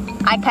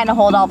 I kind of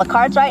hold all the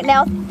cards right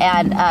now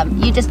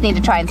and you just need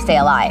to try and stay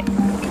alive.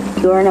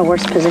 You're in a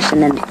worse position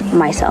than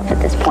myself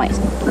at this point.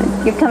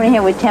 You're coming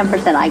here with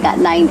 10%, I got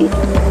 90.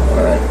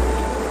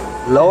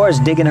 Right. Laura's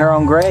digging her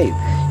own grave.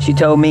 She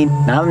told me,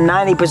 I'm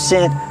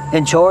 90%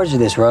 in charge of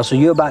this, Russell.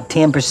 You're about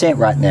 10%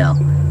 right now.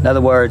 In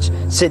other words,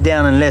 sit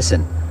down and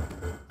listen.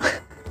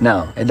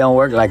 No, it don't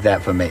work like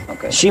that for me.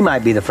 Okay. She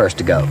might be the first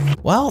to go.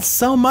 Well,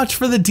 so much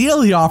for the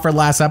deal he offered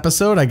last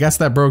episode. I guess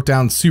that broke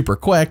down super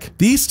quick.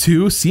 These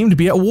two seem to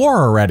be at war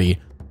already.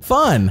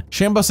 Fun.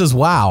 Shambo says,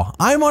 wow,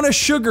 I'm on a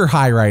sugar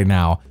high right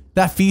now.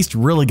 That feast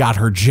really got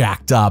her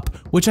jacked up,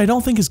 which I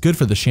don't think is good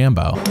for the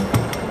Shambo.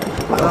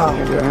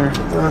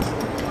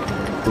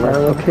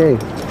 Okay,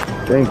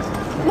 thanks.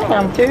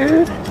 Damn,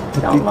 dude.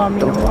 Don't love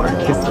me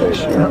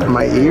more.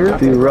 My ear?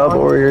 Do you rub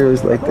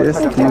warriors like this?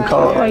 Do you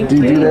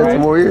do that to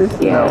warriors?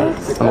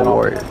 Yes. No, I'm a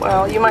warrior.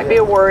 Well, you might be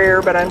a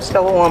warrior, but I'm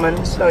still a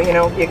woman. So, you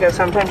know,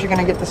 sometimes you're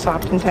going to get the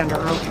soft and tender,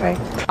 okay?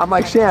 I'm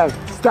like, Sham,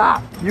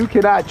 stop. You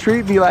cannot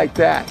treat me like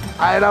that.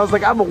 And I was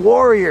like, I'm a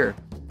warrior.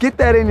 Get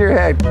that in your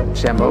head.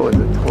 Shambo is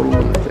a total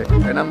lunatic.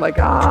 And I'm like,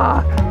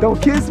 don't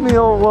kiss me,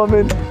 old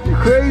woman. You're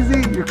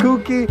crazy, you're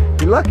kooky,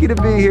 you're lucky to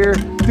be here.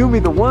 Do me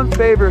the one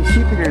favor of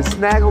keeping your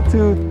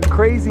snaggletooth,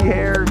 crazy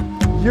hair,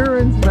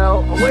 urine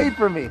smell away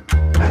from me.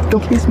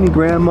 Don't kiss me,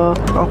 Grandma.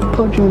 I'll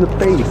punch you in the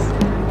face.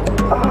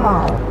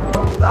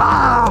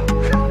 I'm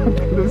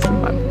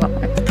losing my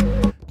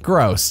mind.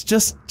 Gross,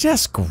 just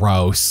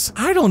gross.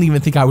 I don't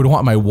even think I would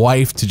want my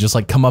wife to just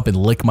like come up and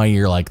lick my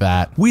ear like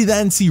that. We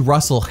then see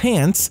Russell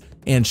Hantz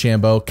and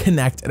Shambo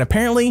connect, and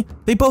apparently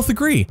they both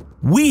agree.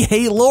 We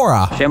hate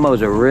Laura.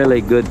 Shambo's a really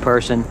good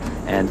person,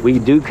 and we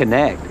do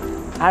connect.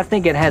 I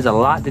think it has a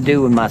lot to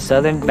do with my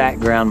Southern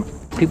background.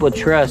 People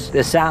trust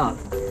the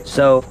South,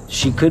 so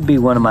she could be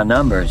one of my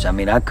numbers. I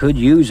mean, I could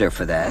use her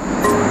for that.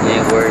 You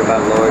ain't worried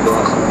about Laura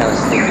doing some kind of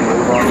sneaky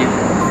move on you?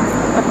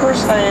 Of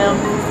course I am.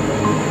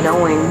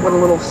 Knowing what a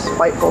little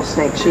spiteful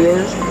snake she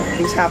is,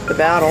 she's half the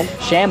battle.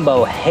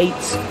 Shambo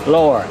hates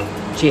Laura.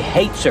 She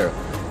hates her.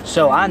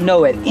 So I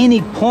know at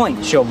any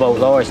point she'll vote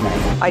Laura's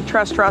name. I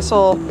trust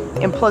Russell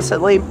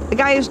implicitly. The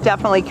guy is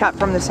definitely cut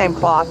from the same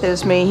cloth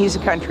as me. He's a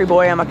country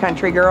boy, I'm a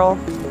country girl.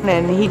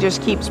 And he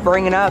just keeps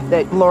bringing up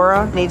that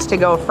Laura needs to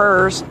go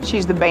first.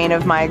 She's the bane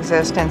of my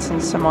existence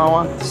in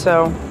Samoa.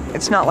 So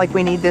it's not like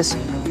we need this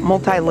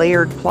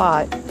multi-layered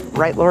plot.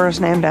 Write Laura's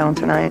name down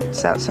tonight.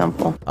 It's that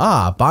simple.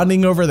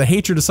 Bonding over the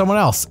hatred of someone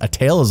else. A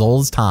tale as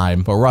old as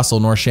time. But Russell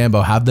nor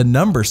Shambo have the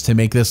numbers to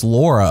make this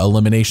Laura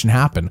elimination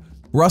happen.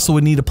 Russell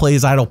would need to play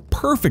his idol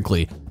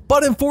perfectly,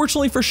 but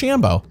unfortunately for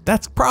Shambo,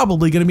 that's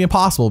probably going to be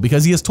impossible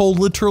because he has told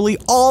literally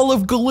all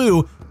of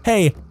Galoo,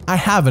 hey, I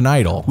have an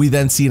idol. We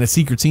then see in a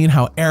secret scene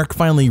how Eric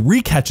finally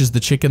recatches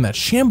the chicken that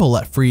Shambo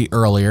let free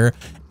earlier,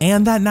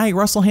 and that night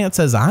Russell Hantz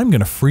says, I'm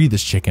going to free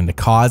this chicken to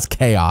cause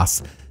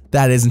chaos.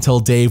 That is until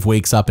Dave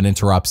wakes up and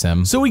interrupts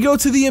him. So we go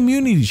to the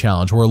immunity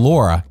challenge where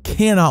Laura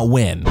cannot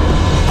win.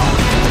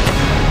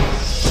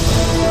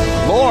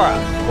 Laura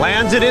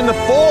lands it in the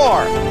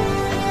 4.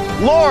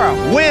 Laura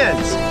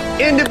wins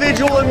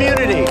individual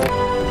immunity.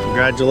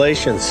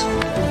 Congratulations.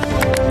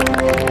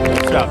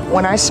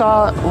 When I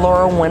saw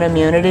Laura win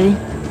immunity,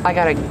 I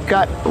got a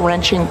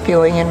gut-wrenching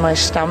feeling in my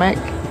stomach.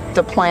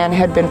 The plan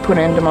had been put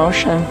into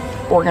motion.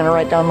 We're gonna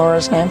write down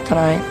Laura's name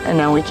tonight, and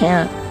now we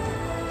can't.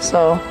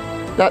 So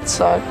that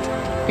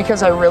sucked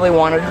because I really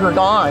wanted her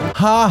gone.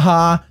 Ha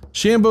ha.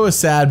 Shambo is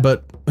sad,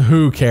 but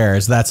who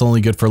cares? That's only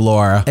good for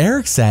Laura.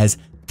 Eric says,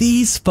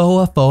 these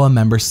FOA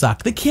members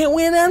suck. They can't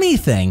win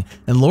anything.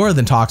 And Laura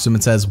then talks to him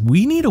and says,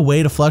 we need a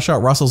way to flesh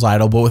out Russell's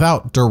idol, but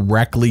without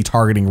directly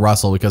targeting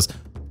Russell because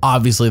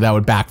obviously that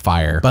would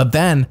backfire. But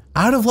then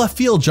out of left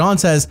field, John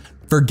says,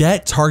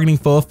 forget targeting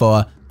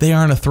FOA. They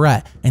aren't a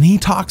threat. And he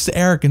talks to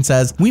Eric and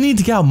says, we need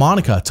to get out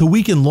Monica to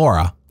weaken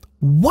Laura.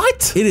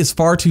 What? It is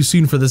far too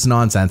soon for this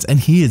nonsense. And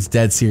he is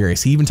dead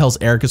serious. He even tells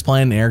Eric his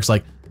plan and Eric's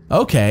like,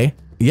 okay,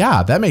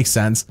 yeah, that makes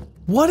sense.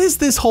 What is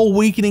this whole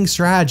weakening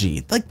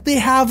strategy? Like, they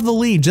have the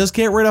lead, just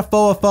get rid of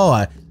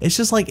FOA. It's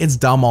just like, it's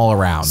dumb all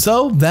around.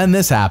 So then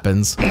this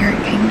happens. Eric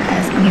came to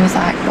us and he was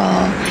like,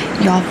 well,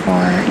 y'all 4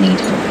 need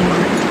to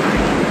report.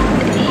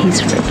 He's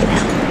freaking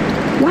out.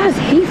 Why is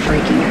he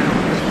freaking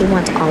out? He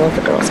wants all of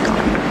the girls gone.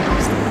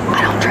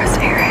 I don't trust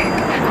Eric.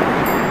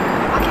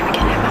 I'll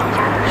get him out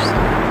first.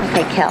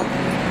 Okay, Kel,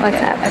 what's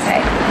up?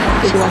 Okay.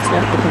 She wants to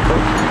know if we can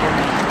vote.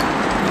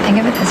 Think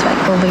of it this way,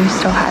 Galoo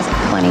still has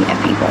plenty of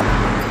people.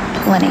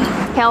 Plenty.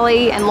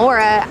 Kelly and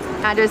Laura,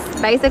 I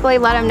just basically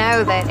let them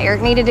know that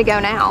Eric needed to go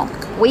now.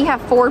 We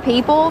have 4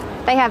 people,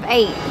 they have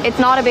 8. It's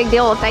not a big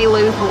deal if they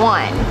lose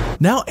 1.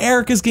 Now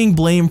Eric is getting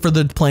blamed for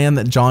the plan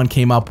that John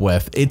came up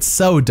with. It's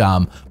so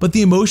dumb, but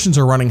the emotions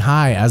are running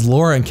high as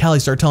Laura and Kelly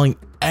start telling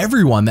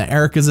everyone that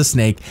Eric is a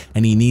snake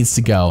and he needs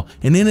to go.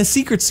 And in a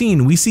secret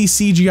scene, we see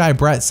CGI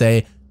Brett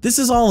say, "This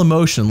is all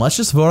emotion. Let's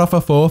just vote off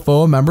a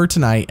FOA member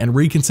tonight and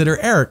reconsider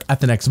Eric at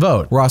the next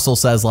vote." Russell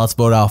says, "Let's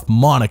vote off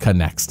Monica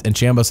next." And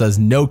Shambo says,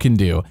 "No can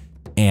do."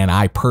 And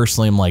I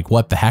personally am like,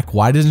 what the heck?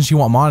 Why doesn't she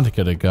want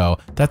Monica to go?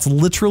 That's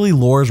literally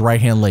Laura's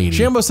right-hand lady.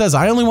 Shambo says,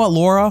 "I only want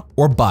Laura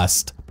or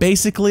bust."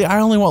 Basically,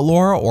 I only want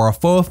Laura or a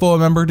FOA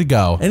member to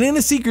go. And in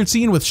a secret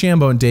scene with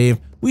Shambo and Dave,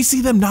 we see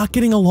them not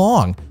getting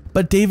along.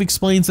 But Dave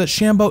explains that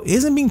Shambo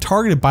isn't being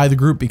targeted by the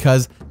group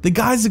because the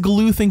guys at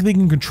Galoo think they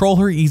can control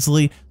her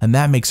easily, and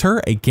that makes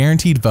her a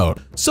guaranteed vote.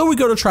 So we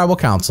go to Tribal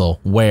Council,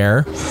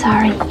 where...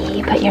 Sorry,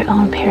 E, but your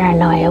own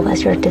paranoia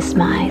was your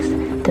demise.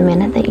 The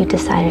minute that you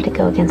decided to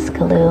go against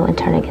Galoo and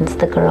turn against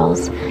the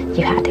girls,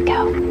 you had to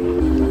go.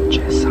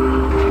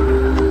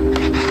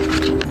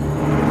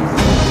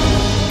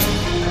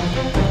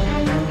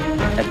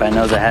 Everybody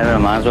knows I have it, I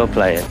might as well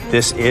play it.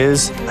 This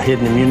is a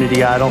hidden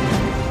immunity idol.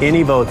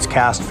 Any votes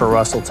cast for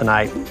Russell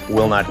tonight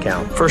will not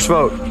count. First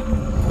vote,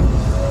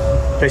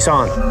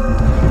 Jason.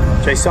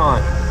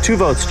 Jason. 2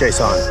 votes,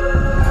 Jason.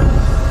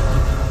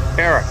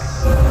 Eric.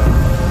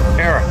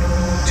 Eric.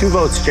 2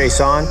 votes,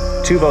 Jason.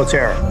 2 votes,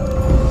 Eric.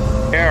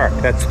 Eric.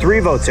 That's 3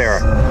 votes,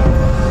 Eric.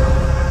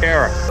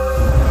 Eric.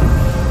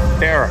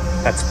 Eric.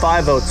 That's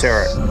 5 votes,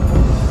 Eric.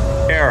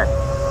 Eric.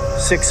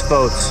 6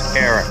 votes,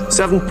 Eric.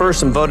 7th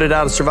person voted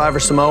out of Survivor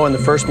Samoa and the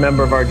first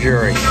member of our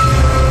jury.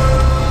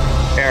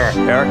 Eric.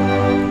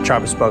 Eric,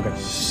 tribe has spoken.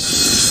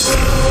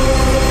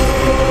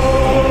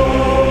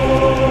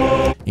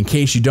 In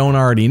case you don't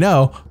already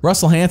know,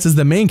 Russell Hantz is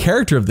the main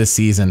character of this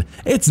season.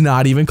 It's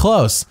not even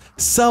close.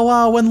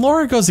 So when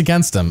Laura goes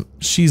against him,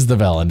 she's the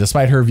villain,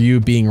 despite her view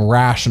being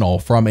rational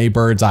from a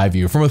bird's eye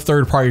view, from a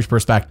third party's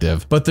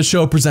perspective. But the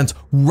show presents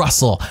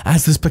Russell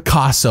as this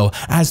Picasso,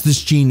 as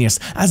this genius,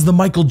 as the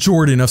Michael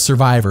Jordan of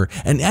Survivor,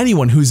 and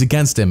anyone who's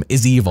against him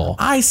is evil.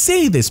 I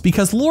say this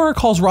because Laura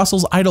calls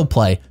Russell's idol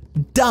play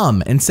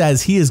dumb and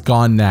says he is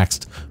gone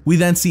next. We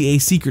then see a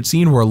secret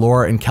scene where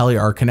Laura and Kelly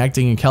are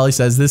connecting, and Kelly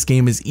says this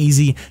game is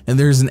easy and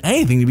there isn't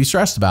anything to be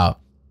stressed about.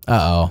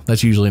 Uh-oh,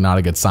 that's usually not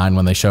a good sign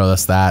when they show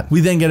us that.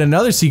 We then get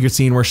another secret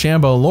scene where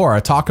Shambo and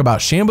Laura talk about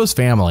Shambo's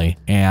family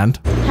and...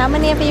 How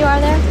many of you are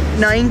there?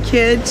 9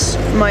 kids.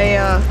 My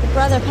Your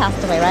brother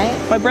passed away,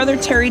 right? My brother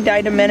Terry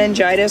died of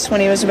meningitis when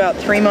he was about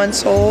 3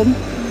 months old.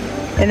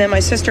 And then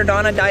my sister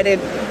Donna died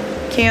of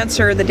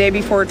cancer the day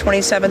before her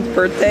 27th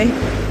birthday.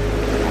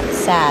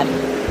 Sad.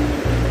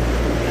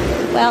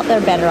 Well, they're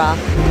better off.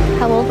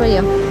 How old were you?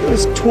 I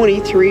was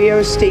 23. I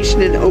was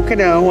stationed in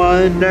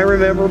Okinawa, and I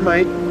remember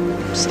my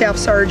staff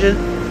sergeant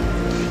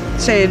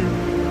saying,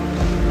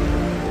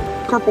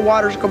 "Corporal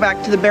Waters, go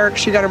back to the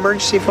barracks. You got an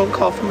emergency phone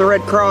call from the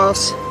Red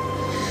Cross."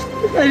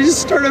 I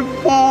just started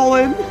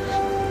bawling.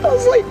 I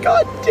was like,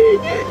 God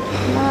dang it.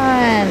 Come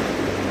on.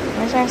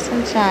 Where's our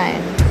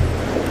sunshine?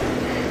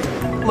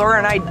 Laura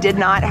and I did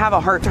not have a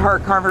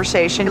heart-to-heart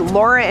conversation.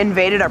 Laura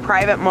invaded a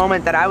private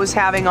moment that I was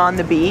having on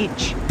the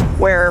beach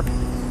where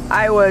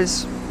I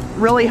was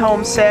really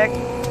homesick.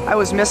 I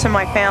was missing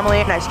my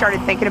family, and I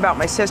started thinking about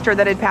my sister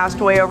that had passed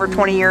away over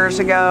 20 years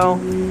ago.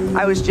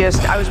 I was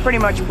pretty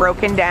much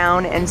broken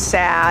down and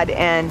sad,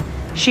 and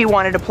she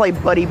wanted to play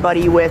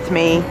buddy-buddy with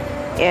me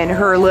in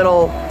her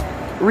little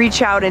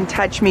reach out and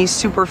touch me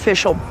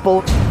superficial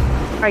bull.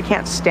 I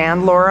can't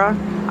stand Laura.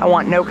 I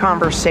want no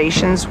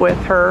conversations with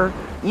her.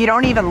 You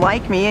don't even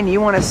like me, and you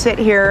want to sit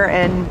here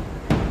and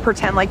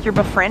pretend like you're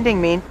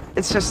befriending me.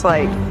 It's just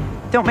like,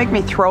 don't make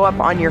me throw up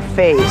on your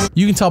face.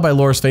 You can tell by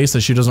Laura's face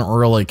that she doesn't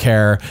really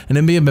care, and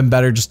it may have been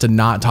better just to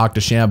not talk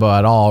to Shambo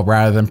at all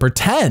rather than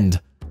pretend.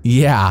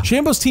 Yeah,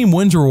 Shambo's team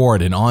wins a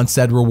reward, and on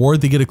said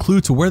reward, they get a clue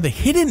to where the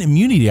hidden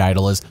immunity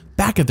idol is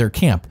back at their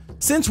camp.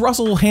 Since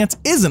Russell Hantz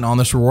isn't on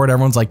this reward,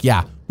 everyone's like,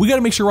 yeah, we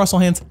gotta make sure Russell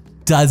Hantz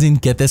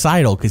doesn't get this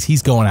idol because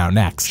he's going out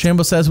next.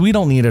 Shambo says we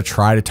don't need to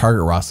try to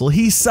target Russell.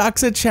 He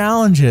sucks at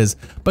challenges.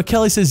 But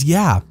Kelly says,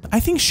 yeah,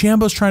 I think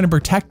Shambo's trying to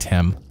protect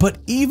him. But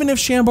even if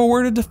Shambo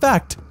were to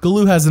defect,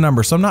 Galoo has the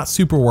number, so I'm not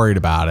super worried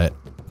about it.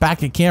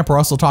 Back at camp,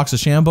 Russell talks to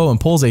Shambo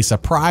and pulls a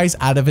surprise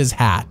out of his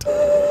hat.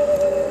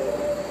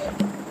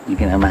 You're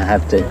gonna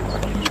have to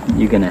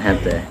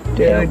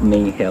help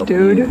me help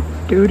you.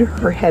 Dude,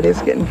 her head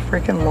is getting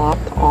freaking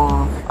lopped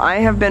off. I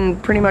have been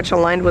pretty much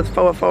aligned with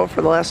FOA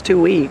for the last 2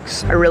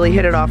 weeks. I really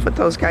hit it off with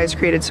those guys,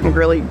 created some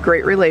really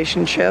great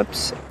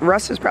relationships.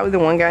 Russ is probably the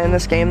one guy in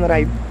this game that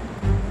I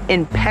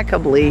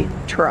impeccably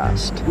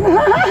trust.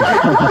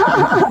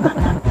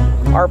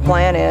 Our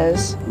plan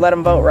is let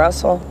them vote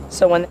Russell.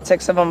 So when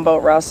 6 of them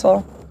vote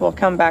Russell, we'll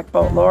come back,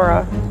 vote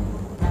Laura.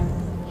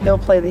 He'll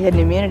play the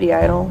hidden immunity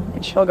idol,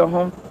 and she'll go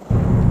home.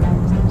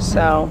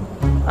 So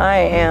I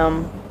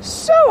am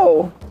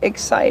so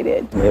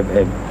excited.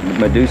 If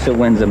Medusa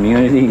wins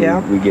immunity,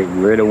 yeah, we get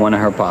rid of one of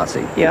her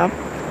posse. Yep.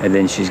 And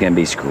then she's gonna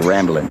be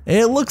scrambling.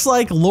 It looks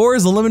like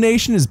Laura's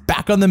elimination is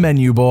back on the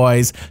menu,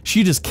 boys.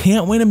 She just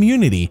can't win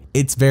immunity.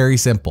 It's very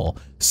simple.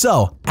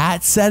 So,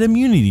 at said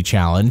immunity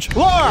challenge,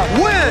 Laura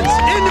wins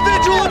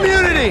individual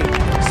immunity.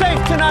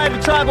 Safe tonight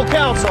at Tribal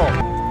Council.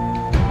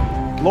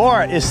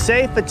 Laura is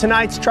safe at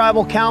tonight's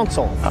tribal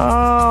council.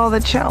 Oh, the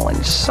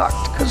challenge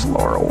sucked because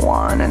Laura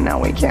won, and now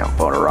we can't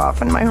vote her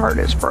off, and my heart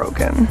is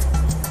broken.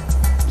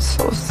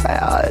 So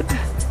sad.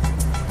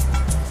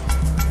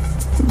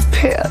 I'm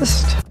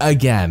pissed.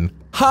 Again.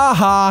 Ha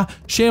ha.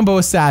 Shambo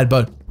is sad,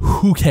 but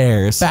who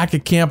cares? Back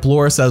at camp,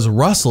 Laura says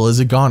Russell is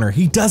a goner.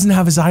 He doesn't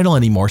have his idol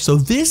anymore, so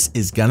this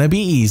is gonna be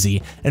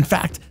easy. In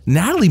fact,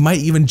 Natalie might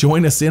even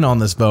join us in on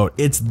this vote.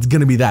 It's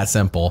gonna be that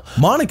simple.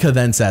 Monica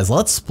then says,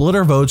 let's split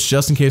our votes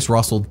just in case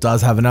Russell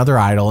does have another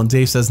idol, and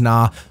Dave says,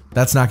 nah,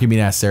 that's not gonna be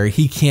necessary.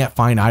 He can't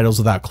find idols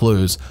without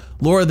clues.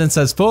 Laura then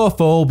says Foa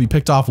will be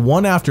picked off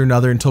one after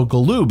another until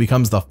Galoo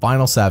becomes the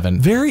final 7.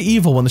 Very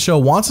evil when the show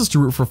wants us to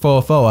root for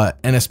Foa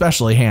and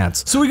especially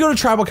Hans. So we go to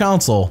Tribal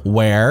Council,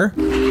 where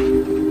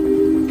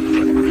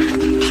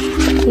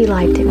He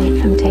lied to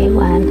me from day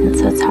one, and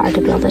so it's hard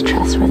to build a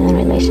trustworthy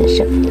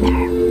relationship from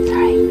there.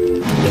 Sorry.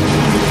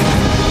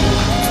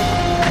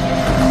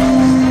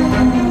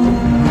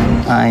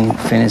 I ain't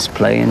finished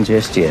playing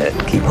just yet.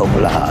 Keep hope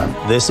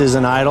alive. This is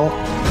an idol.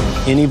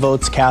 Any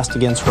votes cast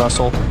against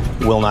Russell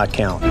will not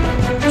count.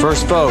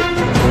 First vote.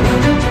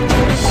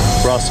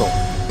 Russell.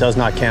 Does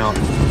not count.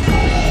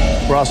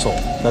 Russell.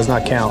 Does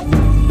not count.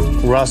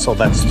 Russell.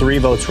 That's 3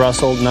 votes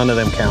Russell. None of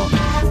them count.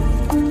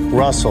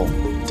 Russell.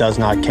 Does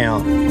not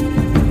count.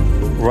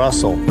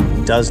 Russell.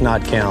 Does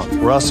not count.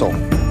 Russell.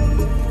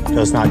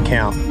 Does not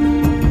count.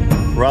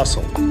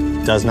 Russell.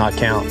 Does not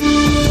count.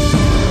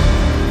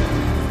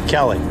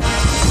 Kelly.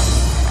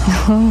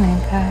 Oh my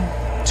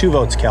God. 2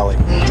 votes, Kelly.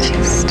 He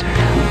just stirred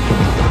up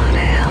a lot of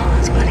hell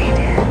is what he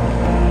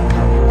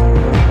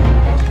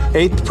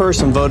did. 8th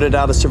person voted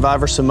out of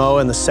Survivor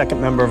Samoa and the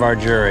 2nd member of our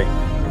jury.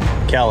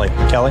 Kelly.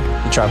 Kelly,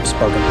 the tribe has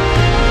spoken.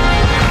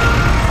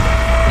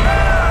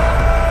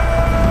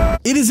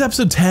 it is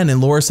episode 10 and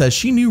Laura says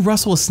she knew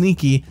Russell was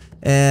sneaky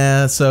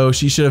and so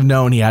she should have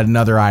known he had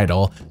another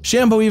idol.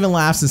 Shambo even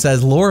laughs and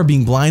says Laura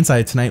being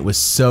blindsided tonight was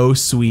so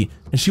sweet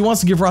and she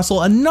wants to give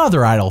Russell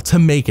another idol to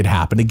make it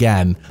happen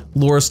again.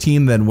 Laura's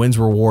team then wins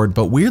reward,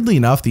 but weirdly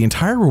enough, the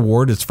entire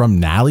reward is from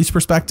Natalie's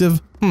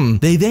perspective.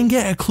 They then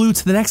get a clue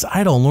to the next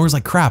idol and Laura's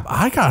like, crap,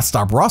 I gotta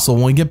stop Russell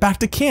when we get back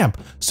to camp.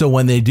 So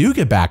when they do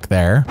get back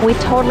there, we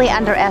totally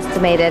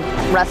underestimated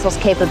Russell's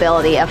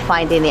capability of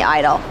finding the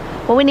idol.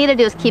 What we need to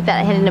do is keep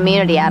that hidden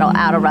immunity idol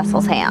out of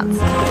Russell's hands.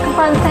 Looking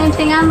for the same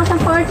thing I'm looking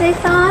for,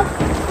 Jason?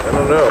 I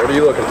don't know. What are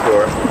you looking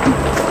for?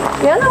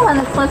 You're the one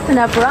that's lifting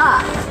up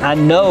rocks. I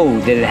know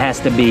that it has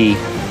to be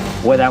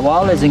where that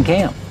wall is in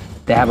camp.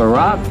 They have a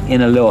rock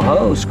in a little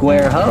hole,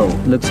 square hole.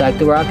 Looks like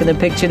the rock in the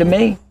picture to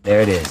me.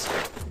 There it is.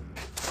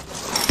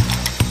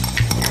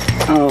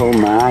 Oh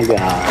my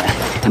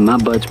God. And my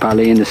butt's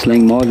probably in the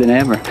sling more than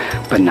ever.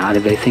 But not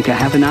if they think I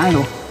have an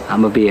idol.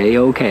 I'm gonna be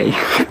A-okay.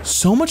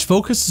 So much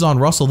focus is on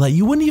Russell that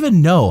you wouldn't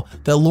even know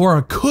that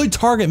Laura could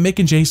target Mick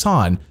and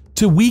Jason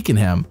to weaken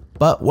him.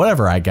 But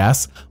whatever, I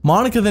guess.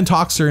 Monica then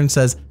talks to her and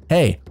says,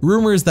 hey,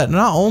 rumor is that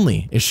not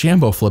only is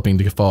Shambo flipping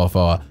to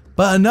Foa,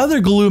 but another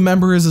Galoo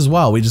member is as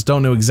well. We just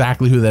don't know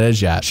exactly who that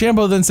is yet.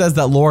 Shambo then says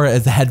that Laura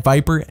is the head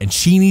Viper and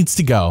she needs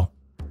to go.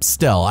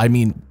 Still, I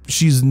mean,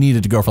 she's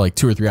needed to go for like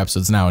 2 or 3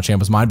 episodes now in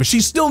Shambo's mind, but she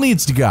still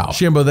needs to go.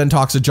 Shambo then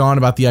talks to John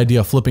about the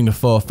idea of flipping to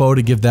Foa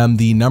to give them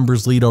the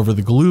numbers lead over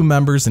the Galoo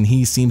members, and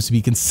he seems to be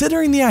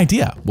considering the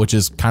idea, which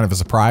is kind of a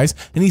surprise.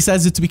 And he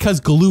says it's because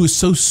Galoo is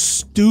so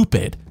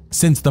stupid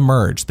since the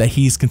merge that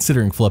he's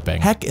considering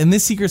flipping. Heck, in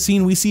this secret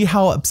scene, we see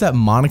how upset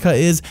Monica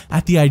is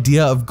at the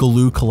idea of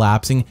Galoo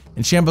collapsing,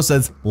 and Shambo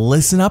says,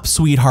 listen up,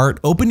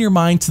 sweetheart, open your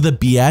mind to the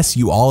BS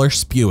you all are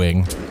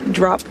spewing.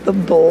 Drop the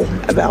bull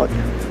about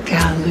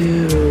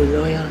Galoo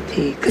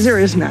loyalty, because there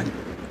is none.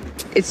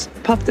 It's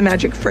Puff the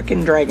Magic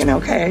frickin' Dragon,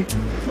 okay?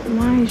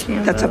 Why,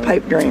 Shambo? That's a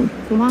pipe dream.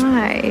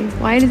 Why?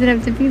 Why does it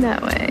have to be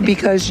that way?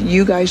 Because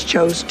you guys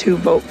chose to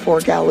vote for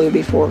Galoo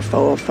before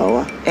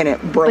Foa, and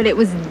it broke. But it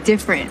was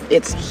different.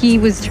 He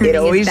was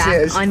turning his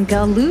back on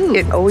Galoo.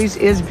 It always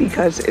is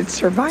because it's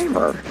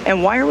Survivor.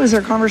 And why was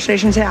there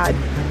conversations had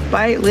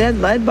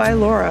led by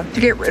Laura to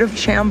get rid of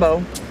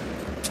Shambo?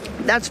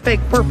 That's fake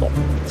purple.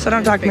 So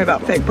don't talk to me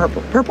about fake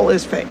purple. Purple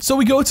is fake. So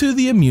we go to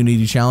the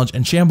immunity challenge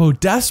and Shambo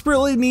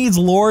desperately needs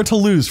Laura to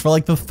lose for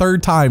like the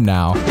 3rd time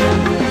now.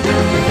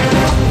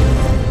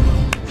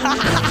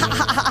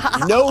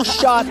 No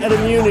shot at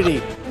immunity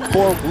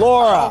for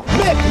Laura.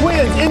 Mick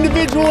wins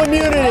individual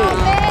immunity.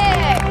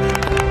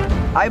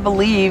 I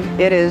believe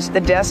it is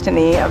the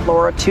destiny of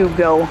Laura to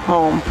go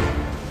home.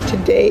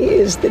 Today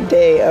is the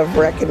day of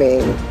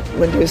reckoning.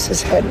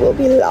 Medusa's head will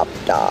be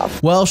lopped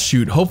off. Well,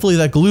 shoot, hopefully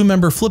that Galoo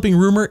member flipping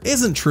rumor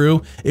isn't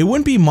true. It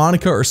wouldn't be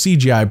Monica or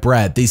CGI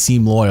Brett. They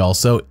seem loyal.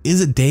 So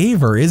is it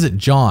Dave or is it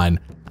John?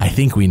 I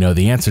think we know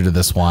the answer to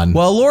this one.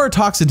 Well, Laura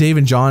talks to Dave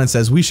and John and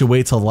says we should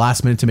wait till the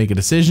last minute to make a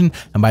decision.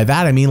 And by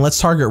that, I mean, let's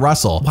target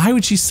Russell. Why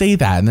would she say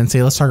that and then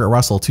say, let's target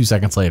Russell 2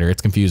 seconds later?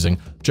 It's confusing.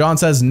 John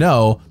says,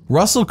 no,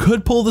 Russell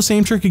could pull the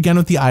same trick again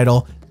with the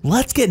idol.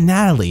 Let's get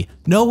Natalie.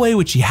 No way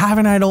would she have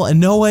an idol and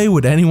no way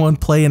would anyone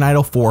play an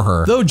idol for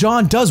her. Though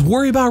John does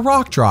worry about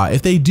Rock Draw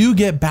if they do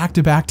get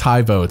back-to-back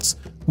tie votes.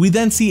 We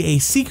then see a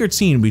secret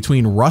scene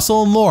between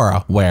Russell and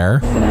Laura where...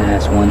 Can I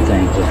ask one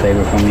thing, just a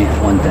favor from you?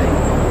 One thing.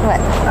 What?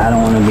 I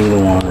don't want to be the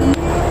one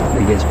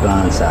that gets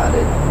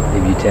blindsided.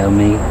 If you tell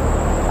me,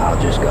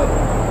 I'll just go.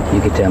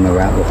 You could tell me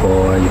right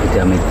before, you could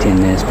tell me 10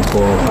 minutes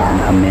before,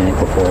 a minute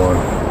before.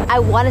 I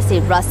want to see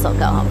Russell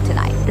go home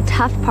tonight. The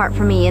tough part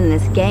for me in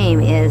this game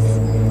is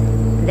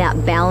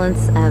that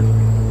balance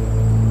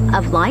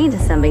of lying to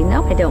somebody.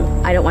 No, I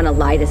don't want to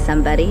lie to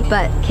somebody,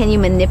 but can you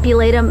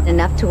manipulate them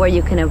enough to where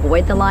you can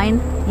avoid the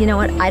lying? You know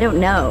what? I don't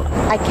know.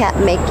 I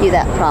can't make you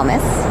that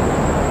promise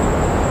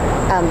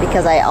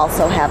because I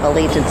also have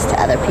allegiance to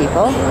other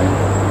people.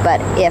 But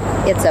if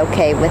it's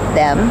okay with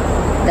them,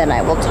 then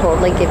I will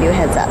totally give you a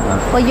heads up.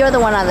 Well, you're the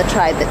one on the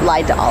tribe that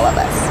lied to all of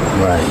us.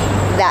 Right.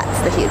 That's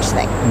the huge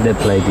thing. That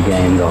played the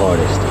game the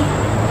hardest.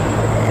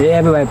 Yeah,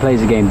 everybody plays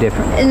the game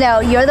differently. No,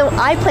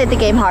 I played the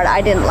game hard.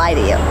 I didn't lie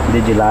to you.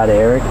 Did you lie to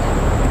Eric?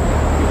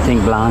 You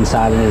think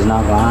blindsided is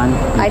not lying?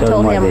 I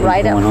told him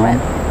right up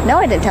front. No,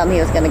 I didn't tell him he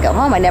was going to go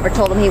home. I never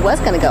told him he was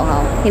going to go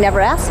home. He never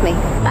asked me.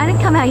 I didn't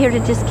come out here to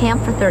just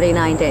camp for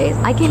 39 days.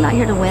 I came out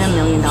here to win $1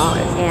 million.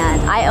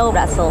 And I owe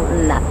Russell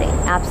nothing.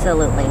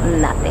 Absolutely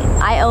nothing.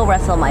 I owe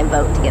Russell my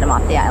vote to get him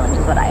off the island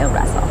is what I owe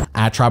Russell.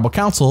 At Tribal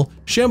Council,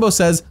 Shambo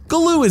says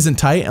Galoo isn't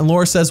tight, and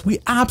Laura says we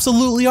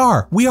absolutely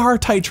are. We are a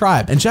tight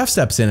tribe. And Jeff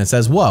steps in and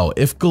says, whoa,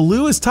 if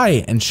Galoo is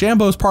tight and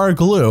Shambo's part of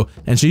Galoo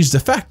and she's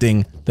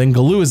defecting, then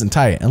Galoo isn't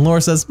tight. And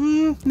Laura says,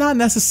 not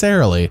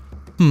necessarily.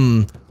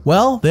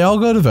 Well, they all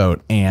go to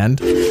vote, and...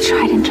 You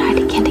tried and tried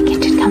again to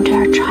get you to come to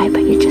our tribe,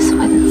 but you just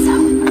wouldn't,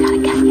 so we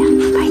gotta cut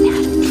you. Bye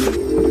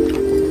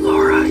now.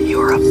 Laura,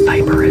 you're a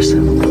viperous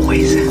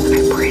poison.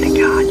 I pray to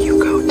God you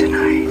go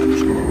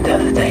tonight. The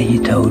other day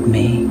you told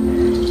me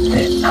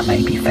that I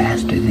may be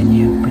faster than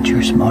you, but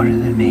you're smarter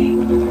than me.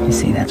 You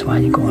see, that's why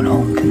you're going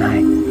home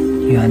tonight.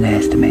 You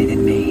underestimated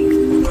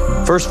me.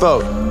 First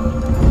vote,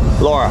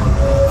 Laura.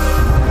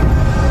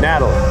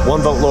 Natalie,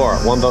 1 vote Laura,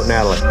 1 vote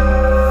Natalie.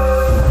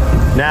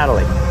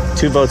 Natalie,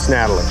 2 votes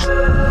Natalie.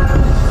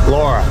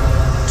 Laura,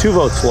 2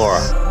 votes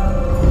Laura.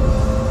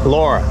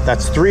 Laura,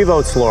 that's 3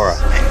 votes Laura.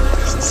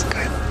 This is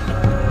good.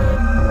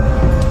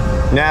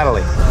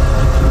 Natalie,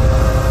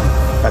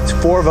 that's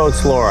 4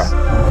 votes Laura.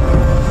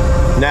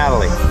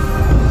 Natalie,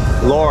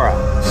 Laura,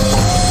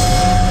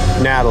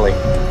 Natalie,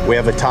 we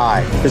have a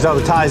tie. Here's how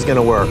the tie is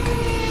gonna work.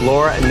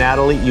 Laura and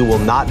Natalie, you will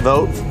not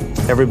vote.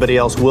 Everybody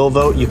else will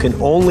vote. You can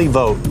only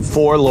vote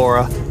for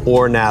Laura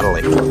or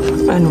Natalie.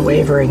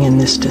 Unwavering in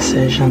this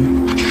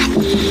decision.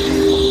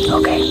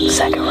 Okay,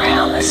 second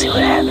round, let's see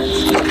what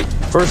happens.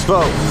 First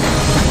vote,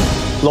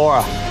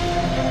 Laura.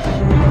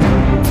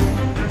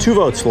 2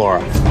 votes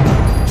Laura.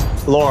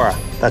 Laura,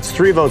 that's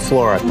 3 votes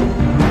Laura.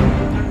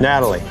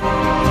 Natalie.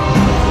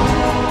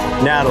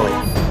 Natalie.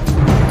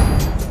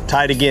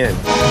 Tied again.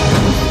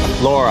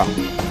 Laura,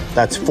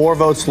 that's 4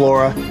 votes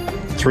Laura,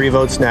 3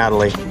 votes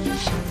Natalie,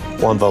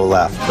 1 vote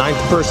left.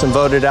 9th person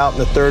voted out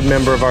and the 3rd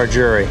member of our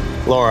jury,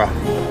 Laura.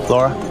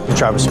 Laura, the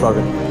tribe has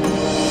spoken.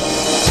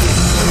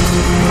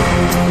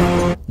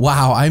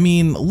 Wow, I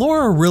mean,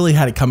 Laura really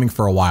had it coming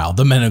for a while.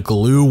 The men of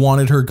Galoo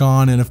wanted her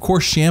gone, and of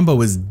course Shambo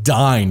was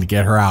dying to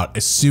get her out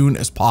as soon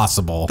as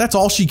possible. That's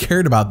all she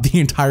cared about the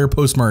entire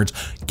post-merge,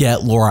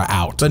 get Laura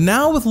out. But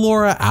now with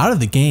Laura out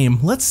of the game,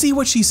 let's see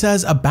what she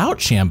says about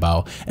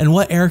Shambo and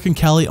what Eric and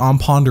Kelly on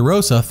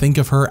Ponderosa think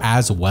of her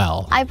as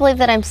well. I believe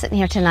that I'm sitting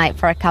here tonight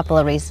for a couple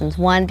of reasons.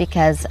 One,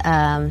 because,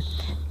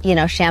 you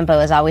know, Shambo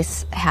has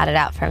always had it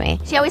out for me.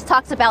 She always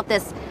talks about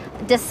this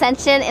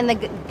dissension in the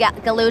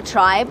Galoo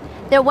tribe.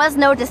 There was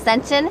no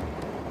dissension.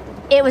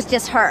 It was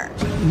just her.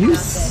 You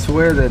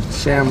swear that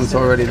Sham was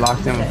already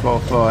locked in with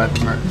Fofo at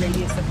the merge.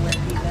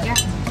 Yeah.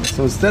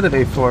 So instead of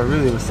 8-4, it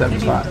really was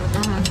 7-5.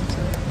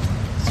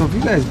 So if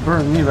you guys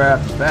burned me right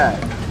off the bat,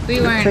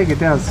 we weren't. Take it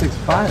down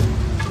 6-5.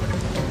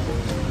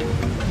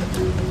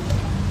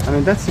 I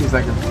mean, that seems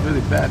like a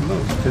really bad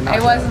move. To not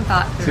it wasn't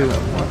thought through.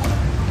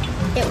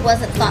 It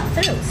wasn't thought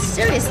through.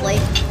 Seriously.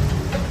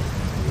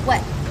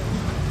 What?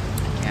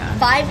 Yeah.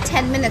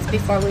 5-10 minutes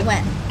before we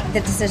went, the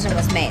decision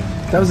was made.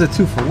 That was a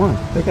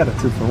 2-for-1. They got a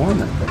 2-for-1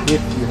 then.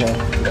 If you had.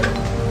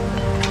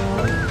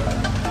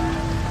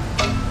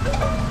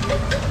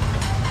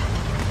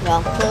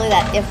 Well, clearly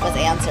that if was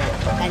answered,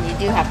 and you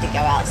do have to go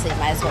out, so you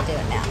might as well do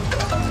it now.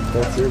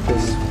 That's your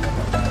opinion.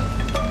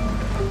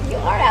 You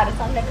are out.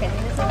 It's on their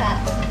opinion, isn't that?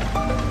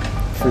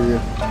 For you.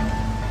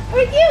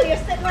 For you, you're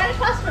sitting right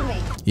across from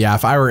me. Yeah,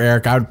 if I were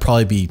Eric, I would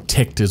probably be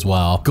ticked as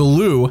well.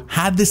 Galoo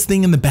had this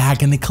thing in the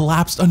bag and they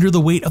collapsed under the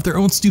weight of their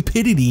own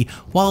stupidity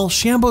while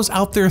Shambo's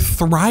out there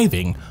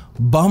thriving.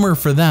 Bummer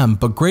for them,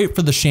 but great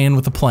for the Shan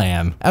with a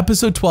plan.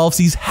 Episode 12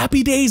 sees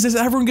happy days as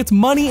everyone gets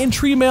money and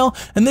tree mail,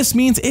 and this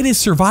means it is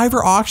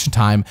Survivor auction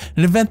time,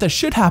 an event that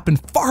should happen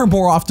far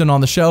more often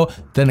on the show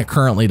than it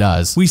currently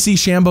does. We see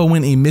Shambo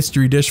win a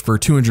mystery dish for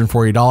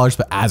 $240,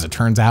 but as it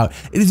turns out,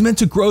 it is meant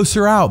to gross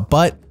her out,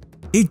 but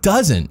it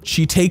doesn't.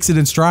 She takes it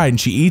in stride and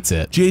she eats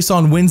it.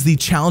 Jason wins the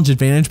challenge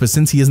advantage, but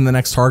since he isn't the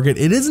next target,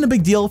 it isn't a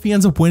big deal if he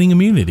ends up winning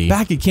immunity.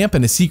 Back at camp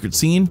in a secret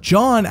scene,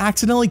 John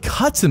accidentally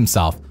cuts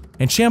himself.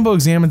 and Shambo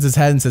examines his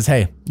head and says,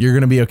 hey, you're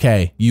gonna be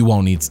okay. You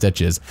won't need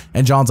stitches.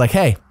 And John's like,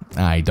 hey,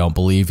 I don't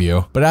believe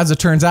you. But as it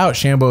turns out,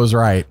 Shambo is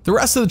right. The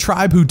rest of the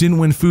tribe who didn't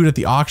win food at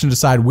the auction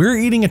decide we're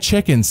eating a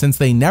chicken since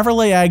they never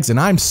lay eggs and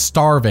I'm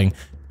starving.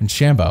 And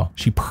Shambo,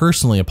 she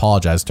personally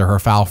apologized to her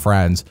foul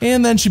friends,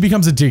 and then she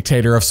becomes a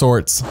dictator of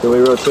sorts. Can we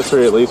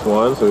rotisserie at least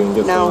one so we can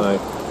get some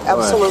like...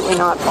 Absolutely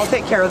not. I'll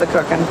take care of the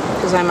cooking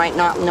because I might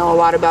not know a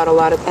lot about a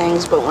lot of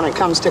things, but when it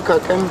comes to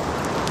cooking,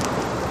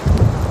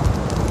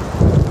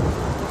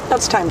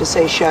 that's time to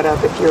say shut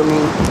up if you're me.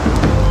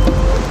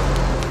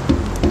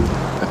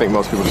 I think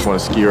most people just want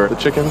to skewer the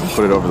chicken,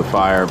 put it over the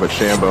fire, but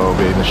Shambo,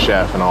 being the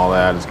chef and all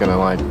that, is gonna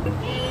like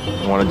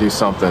want to do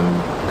something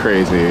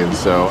crazy, and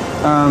so...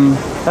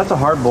 That's a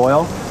hard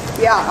boil.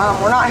 Yeah,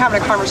 we're not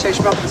having a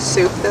conversation about the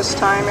soup this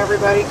time,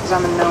 everybody, because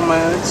I'm in no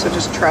mood, so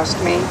just trust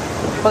me.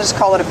 We'll just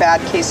call it a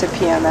bad case of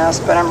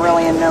PMS, but I'm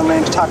really in no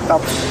mood to talk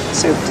about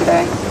soup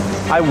today.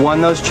 I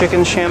won those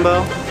chickens,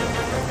 Shambo,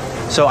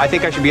 so I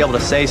think I should be able to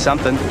say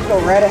something.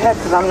 Go right ahead,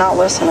 because I'm not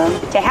listening.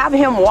 To have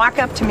him walk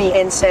up to me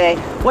and say,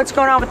 what's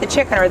going on with the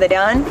chicken, are they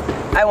done?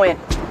 I went,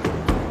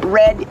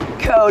 red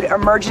code,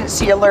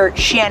 emergency alert,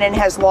 Shannon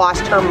has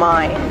lost her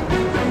mind.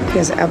 He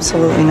has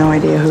absolutely no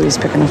idea who he's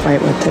picking a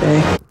fight with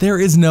today. There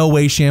is no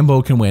way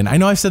Shambo can win. I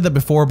know I've said that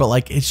before, but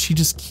like she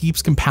just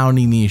keeps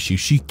compounding the issue.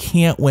 She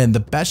can't win. The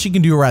best she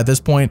can do right at this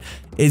point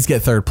is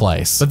get third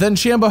place. But then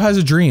Shambo has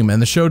a dream and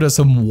the show does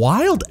some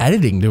wild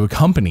editing to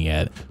accompany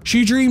it.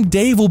 She dreamed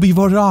Dave will be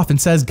voted off and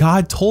says,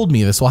 God told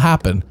me this will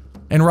happen.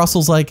 And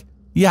Russell's like,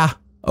 yeah,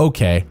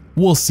 okay,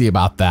 we'll see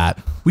about that.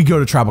 We go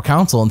to tribal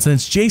council, and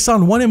since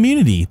Jason won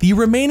immunity, the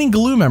remaining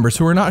Galoo members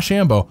who are not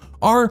Shambo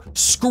are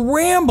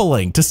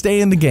scrambling to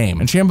stay in the game.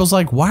 And Shambo's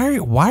like, why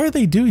are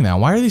they doing that?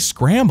 Why are they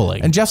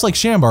scrambling? And Jeff's like,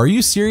 Shambo, are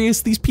you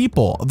serious? These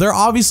people, they're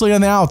obviously on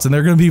the outs and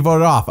they're gonna be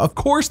voted off. Of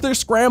course they're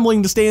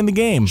scrambling to stay in the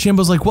game.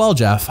 Shambo's like, well,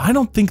 Jeff, I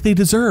don't think they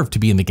deserve to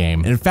be in the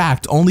game. In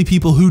fact, only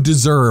people who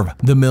deserve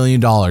the $1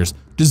 million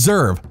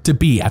deserve to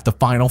be at the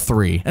final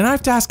 3. And I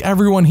have to ask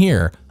everyone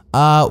here,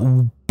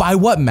 by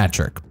what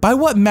metric? By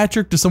what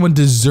metric does someone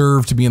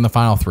deserve to be in the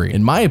final 3?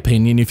 In my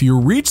opinion, if you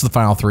reach the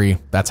final 3,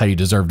 that's how you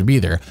deserve to be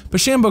there. But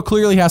Shambo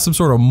clearly has some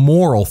sort of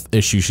moral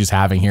issue she's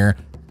having here.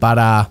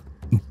 But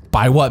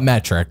by what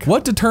metric?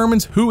 What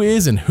determines who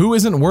is and who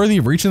isn't worthy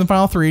of reaching the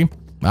final 3?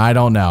 I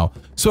don't know.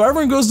 So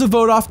everyone goes to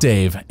vote off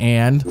Dave,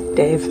 and...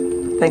 Dave,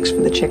 thanks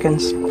for the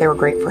chickens. They were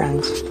great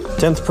friends.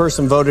 10th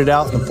person voted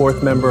out, the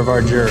 4th member of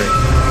our jury.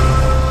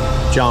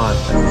 John.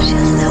 She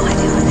has no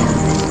idea what happened.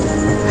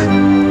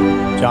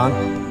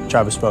 John,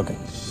 tribe has spoken.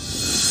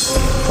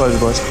 Close the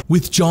boys.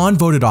 With John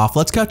voted off,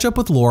 let's catch up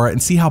with Laura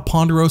and see how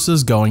Ponderosa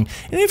is going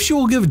and if she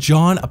will give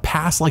John a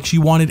pass like she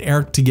wanted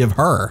Eric to give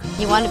her.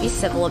 You want to be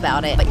civil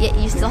about it, but yet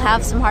you still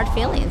have some hard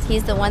feelings.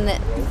 He's the one that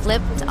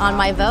flipped on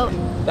my vote.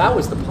 That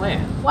was the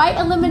plan. Why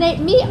eliminate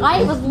me?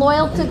 I was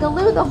loyal to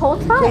Galoo the whole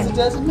time. Because it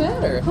doesn't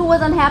matter. Who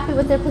was unhappy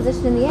with their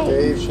position in the 8?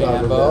 Dave,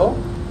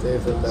 Shambo.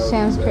 Dave thought that was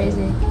Sham's better.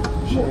 crazy.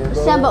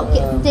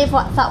 Shambo, Dave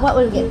thought what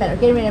would get better?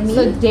 Getting rid of me?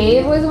 So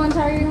Dave was the one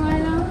targeting Laura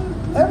now?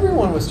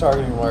 Everyone was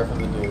targeting Laura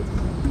from the dude.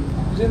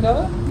 You didn't know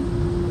that?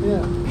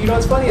 Yeah. You know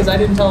what's funny is I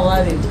didn't tell a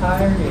lie the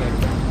entire game.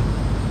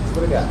 That's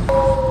what I got.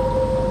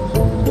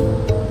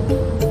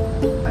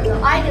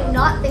 I do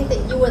not think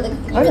that you were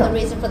the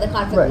reason for the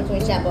conflict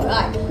between Shambo and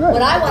I.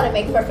 What I want to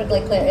make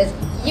perfectly clear is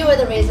you were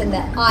the reason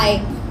that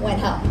I went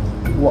home.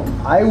 Well,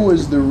 I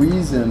was the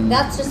reason.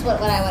 That's just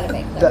what I want to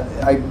make clear.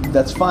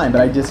 That's fine,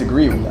 but I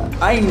disagree with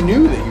that. I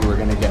knew that you were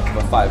going to get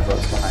the 5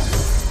 votes behind me.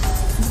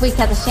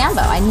 Because of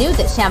Shambo. I knew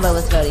that Shambo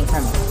was voting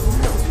for me.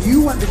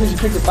 You went because you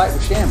picked a fight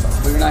with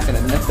Shambo, but you're not going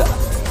to admit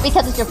that.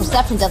 Because it's your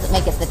perception doesn't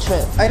make it the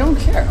truth. I don't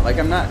care. Like,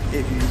 I'm not,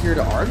 if you're here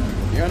to argue,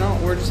 you know,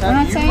 we're just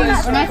having We're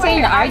not saying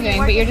you're arguing,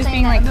 but you're just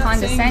being like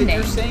condescending.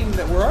 You're saying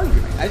that we're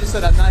arguing. I just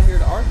said I'm not here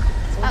to argue.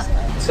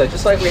 So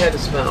just like we had to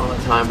spend all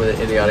the time with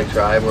an idiotic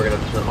tribe, we're going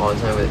to spend all the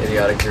time with an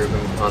idiotic group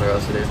and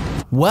Ponderosa dude.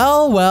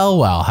 Well, well,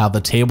 well, how the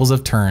tables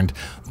have turned.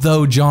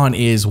 Though John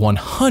is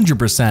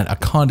 100% a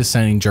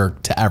condescending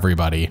jerk to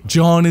everybody.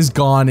 John is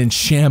gone and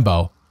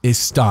Shambo is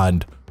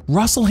stunned.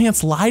 Russell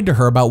Hantz lied to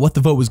her about what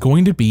the vote was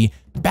going to be.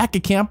 Back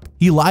at camp,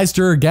 he lies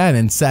to her again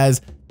and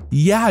says,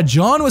 yeah,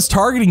 John was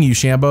targeting you,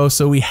 Shambo,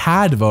 so we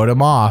had to vote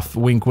him off.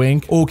 Wink,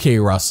 wink. Okay,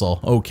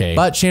 Russell, okay.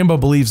 But Shambo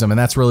believes him, and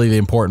that's really the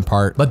important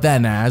part. But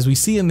then, as we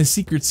see in the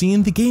secret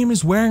scene, the game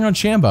is wearing on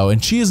Shambo,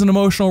 and she is an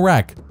emotional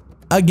wreck.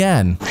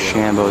 Again.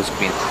 Shambo's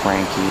being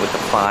cranky with the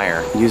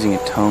fire, using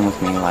a tone with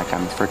me like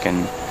I'm a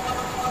freaking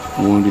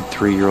wounded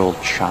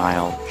 3-year-old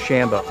child.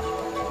 Shambo.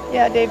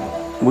 Yeah, Dave.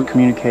 We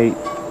communicate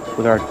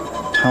with our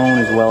tone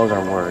as well as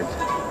our words.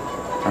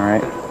 All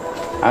right?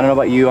 I don't know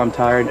about you, I'm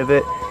tired of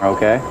it.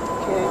 Okay?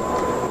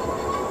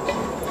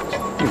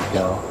 Here we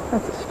go.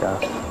 That's the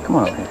stuff. Come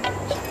on over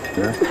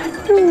here.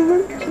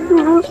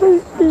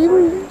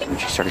 And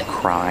she started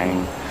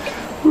crying.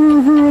 I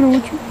don't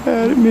want you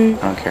mad at me. I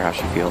don't care how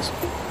she feels.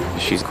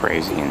 She's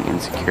crazy and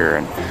insecure,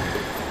 and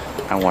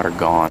I want her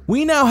gone.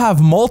 We now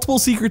have multiple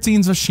secret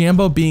scenes of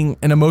Shambo being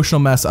an emotional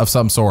mess of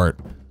some sort.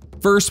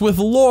 First with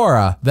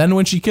Laura, then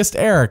when she kissed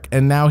Eric,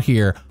 and now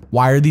here.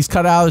 Why are these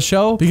cut out of the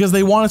show? Because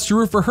they want us to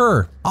root for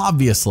her,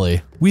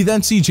 obviously. We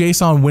then see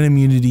Jason win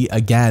immunity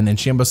again, and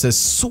Shambo says,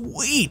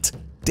 sweet,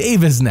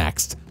 Dave is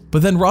next.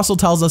 But then Russell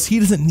tells us he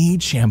doesn't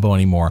need Shambo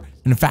anymore,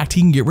 and in fact,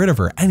 he can get rid of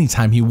her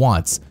anytime he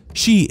wants.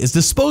 She is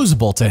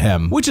disposable to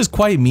him, which is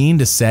quite mean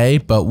to say,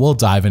 but we'll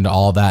dive into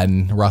all that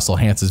in Russell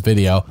Hance's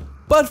video.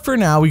 But for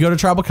now, we go to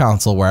Tribal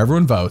Council where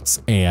everyone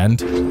votes, and...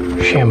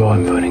 Shambo,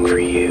 I'm voting for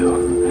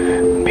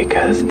you,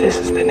 because this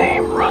is the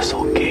name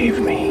Russell gave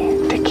me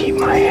to keep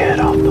my head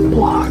off the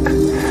block.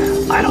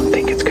 I don't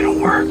think it's gonna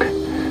work,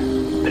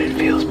 but it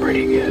feels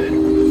pretty good.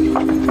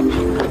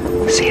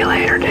 See you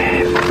later,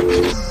 Dave.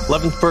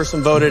 11th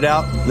person voted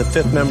out, the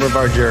 5th member of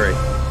our jury,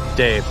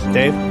 Dave.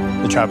 Dave,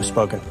 the tribe has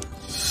spoken.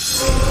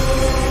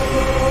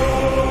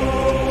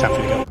 Time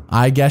for you to go.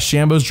 I guess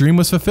Shambo's dream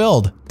was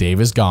fulfilled.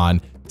 Dave is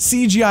gone.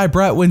 CGI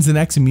Brett wins the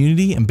next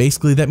immunity, and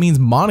basically that means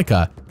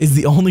Monica is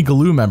the only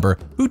Galoo member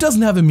who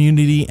doesn't have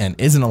immunity and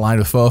isn't aligned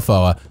with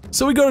Foa.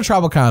 So we go to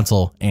Tribal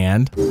Council,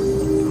 and...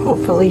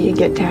 Hopefully you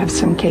get to have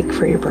some cake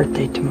for your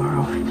birthday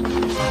tomorrow.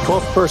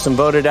 12th person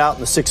voted out,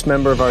 the 6th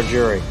member of our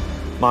jury,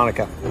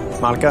 Monica.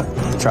 Monica,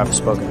 the tribe has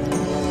spoken.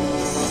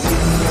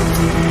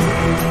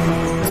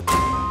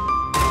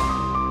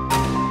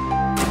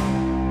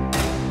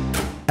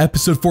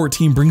 Episode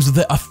 14 brings with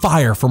it a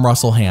fire from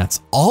Russell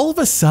Hantz. All of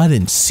a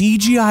sudden,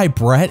 CGI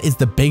Brett is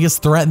the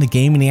biggest threat in the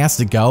game and he has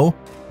to go?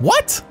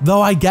 What?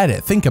 Though I get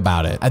it, think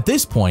about it. At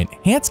this point,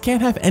 Hantz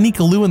can't have any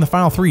Galoo in the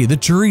final 3. The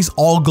jury's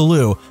all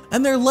Galoo,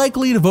 and they're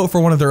likely to vote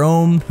for one of their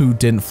own who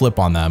didn't flip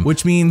on them,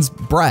 which means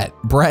Brett.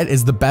 Brett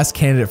is the best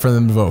candidate for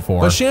them to vote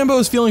for. But Shambo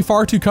is feeling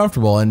far too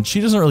comfortable, and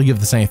she doesn't really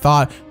give this any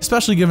thought,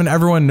 especially given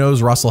everyone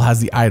knows Russell has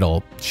the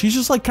idol. She's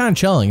just like kind of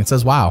chilling and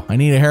says, wow, I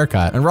need a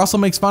haircut. And Russell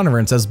makes fun of her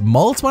and says,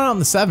 mullets went out in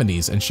the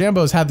 70s, and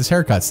Shambo's had this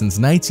haircut since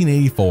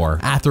 1984.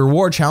 At the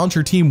reward challenge,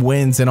 her team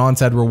wins, and on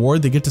said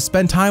reward, they get to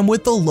spend time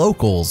with the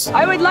locals.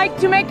 I would like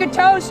to make a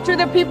toast to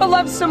the people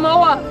of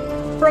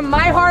Samoa. From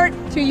my heart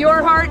to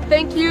your heart,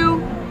 thank you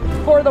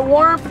for the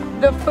warmth,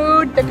 the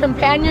food, the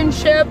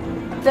companionship.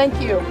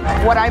 Thank you.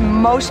 What I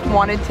most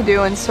wanted to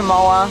do in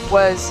Samoa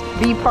was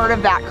be part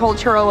of that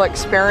cultural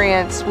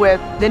experience with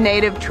the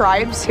native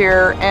tribes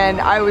here, and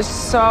I was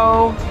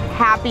so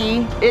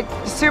happy. It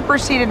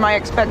superseded my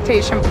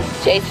expectation.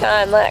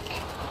 Jason, look.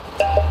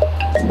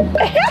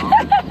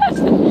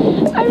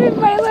 I'm in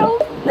my little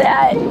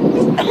bed.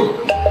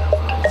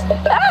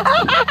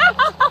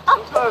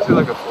 Sometimes you're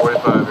like a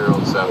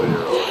 45-year-old,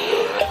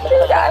 7-year-old.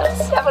 Dude, I'm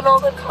 7 all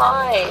the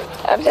time.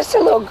 I'm just a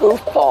little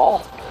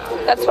goofball.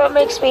 That's what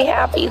makes me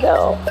happy,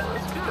 though.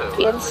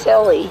 Being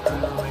silly.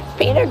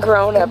 Being a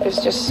grown-up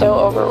is just so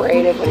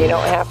overrated when you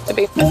don't have to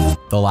be.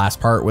 The last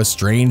part was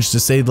strange to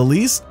say the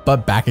least,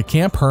 but back at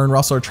camp, her and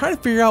Russell are trying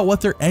to figure out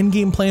what their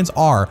endgame plans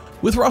are,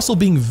 with Russell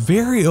being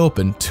very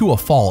open to a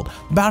fault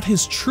about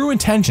his true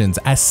intentions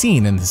as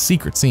seen in the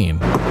secret scene.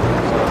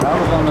 I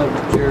was on the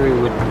jury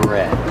with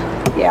Brett.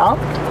 Yeah?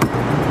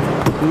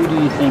 Who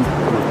do you think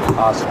would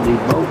possibly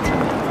vote for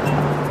me?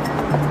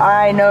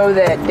 I know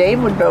that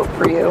Dave would vote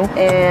for you,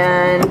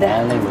 and...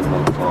 Natalie would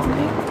vote for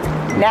me.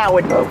 Nat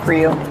would vote for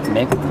you.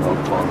 Mick would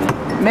vote for me.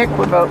 Mick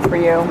would vote for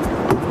you.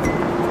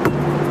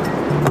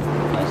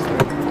 That's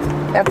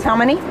 3. That's how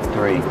many?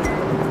 3.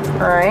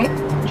 All right.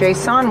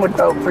 Jason would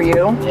vote for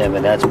you. Yeah,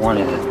 but that's one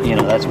of the,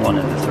 that's one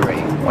of the 3.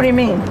 What do you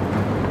mean?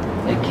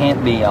 It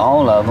can't be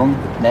all of them.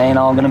 They ain't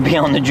all gonna be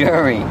on the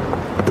jury.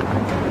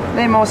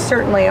 They most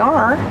certainly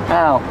are.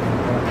 How?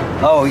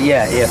 Oh,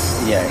 yeah, if.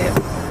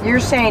 You're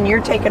saying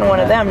you're taking one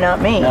of them,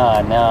 not me. No,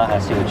 I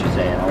see what you're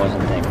saying. I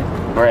wasn't thinking.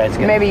 Brett's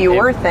gonna, maybe you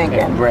were thinking.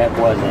 If Brett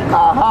wasn't.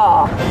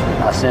 Aha.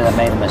 I said I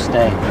made a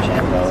mistake,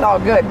 Shambo. It's all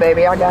good,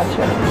 baby. I got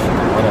you.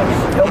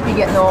 Whatever. Don't be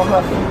getting all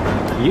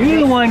huffy.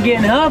 You're the one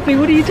getting huffy.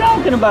 What are you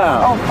talking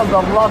about? Oh, for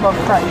the love of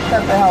Christ,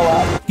 shut the hell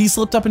up. He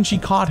slipped up and she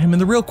caught him,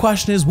 and the real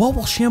question is, what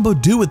will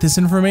Shambo do with this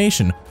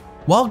information?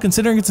 Well,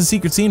 considering it's a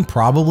secret scene,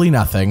 probably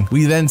nothing.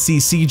 We then see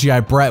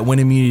CGI Brett win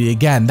immunity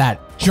again. That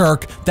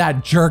jerk,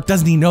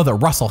 doesn't he know that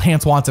Russell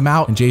Hantz wants him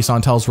out? And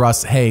Jason tells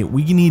Russ, hey,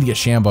 we need to get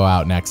Shambo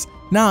out next,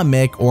 not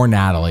Mick or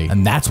Natalie.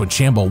 And that's when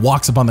Shambo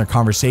walks up on their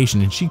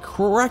conversation and she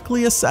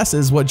correctly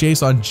assesses what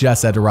Jason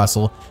just said to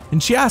Russell,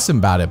 and she asks him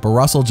about it, but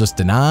Russell just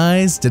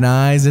denies.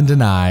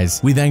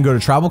 We then go to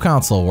Tribal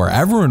Council where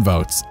everyone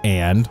votes,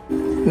 and...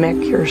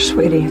 Mick, you're a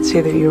sweetie. It's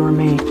either you or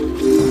me.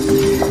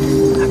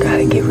 I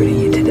gotta get rid of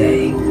you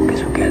today,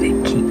 because we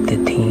gotta keep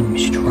the team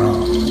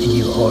strong, and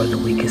you are the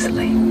weakest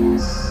link.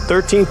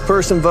 13th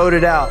person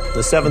voted out, the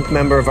 7th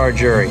member of our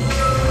jury,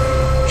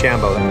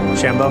 Shambo.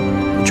 Shambo,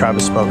 the tribe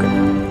has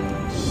spoken.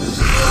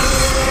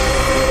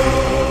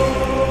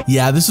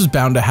 Yeah, this is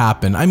bound to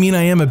happen. I mean,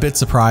 I am a bit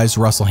surprised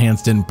Russell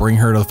Hantz didn't bring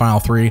her to the final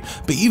 3,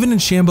 but even in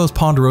Shambo's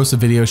Ponderosa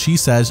video, she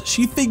says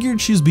she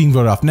figured she was being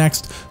voted off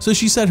next, so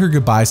she said her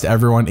goodbyes to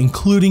everyone,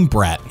 including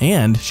Brett.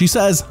 And she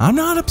says, I'm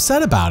not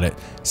upset about it.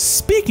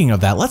 Speaking of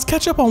that, let's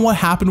catch up on what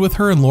happened with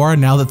her and Laura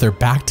now that they're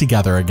back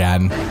together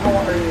again. How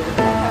are you?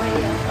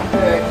 I'm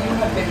good. You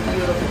have been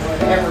beautiful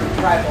at every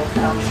tribal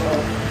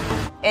council.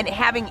 and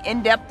having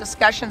in-depth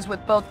discussions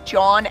with both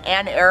John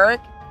and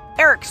Eric,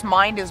 Eric's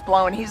mind is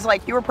blown. He's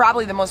like, you were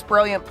probably the most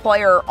brilliant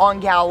player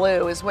on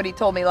Galoo, is what he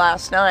told me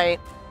last night.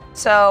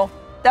 So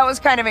that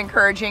was kind of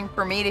encouraging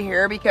for me to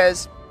hear,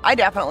 because I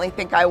definitely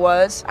think I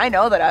was. I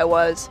know that I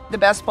was the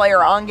best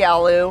player on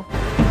Galoo.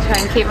 Try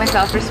and keep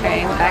myself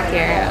restrained back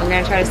here. I'm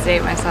gonna try to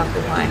save myself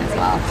with wine as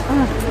well.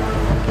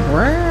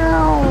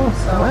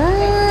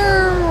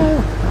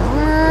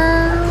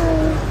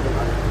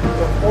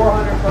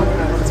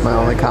 That's my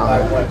only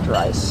comment.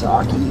 Dry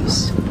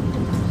sockies.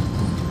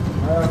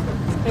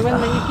 They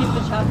wouldn't let you keep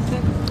the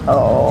chopsticks?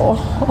 Oh.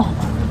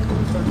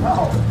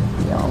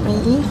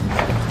 Yummy.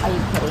 Are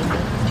you kidding me?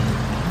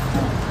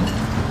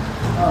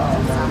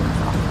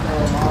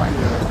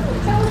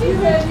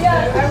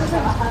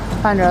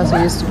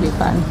 Ponderosa used to be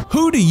fun.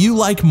 Who do you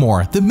like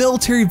more, the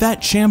military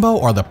vet Shambo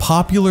or the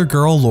popular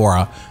girl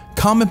Laura?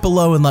 Comment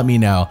below and let me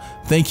know.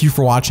 Thank you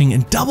for watching,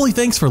 and doubly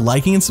thanks for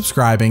liking and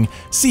subscribing.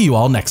 See you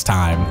all next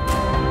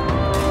time.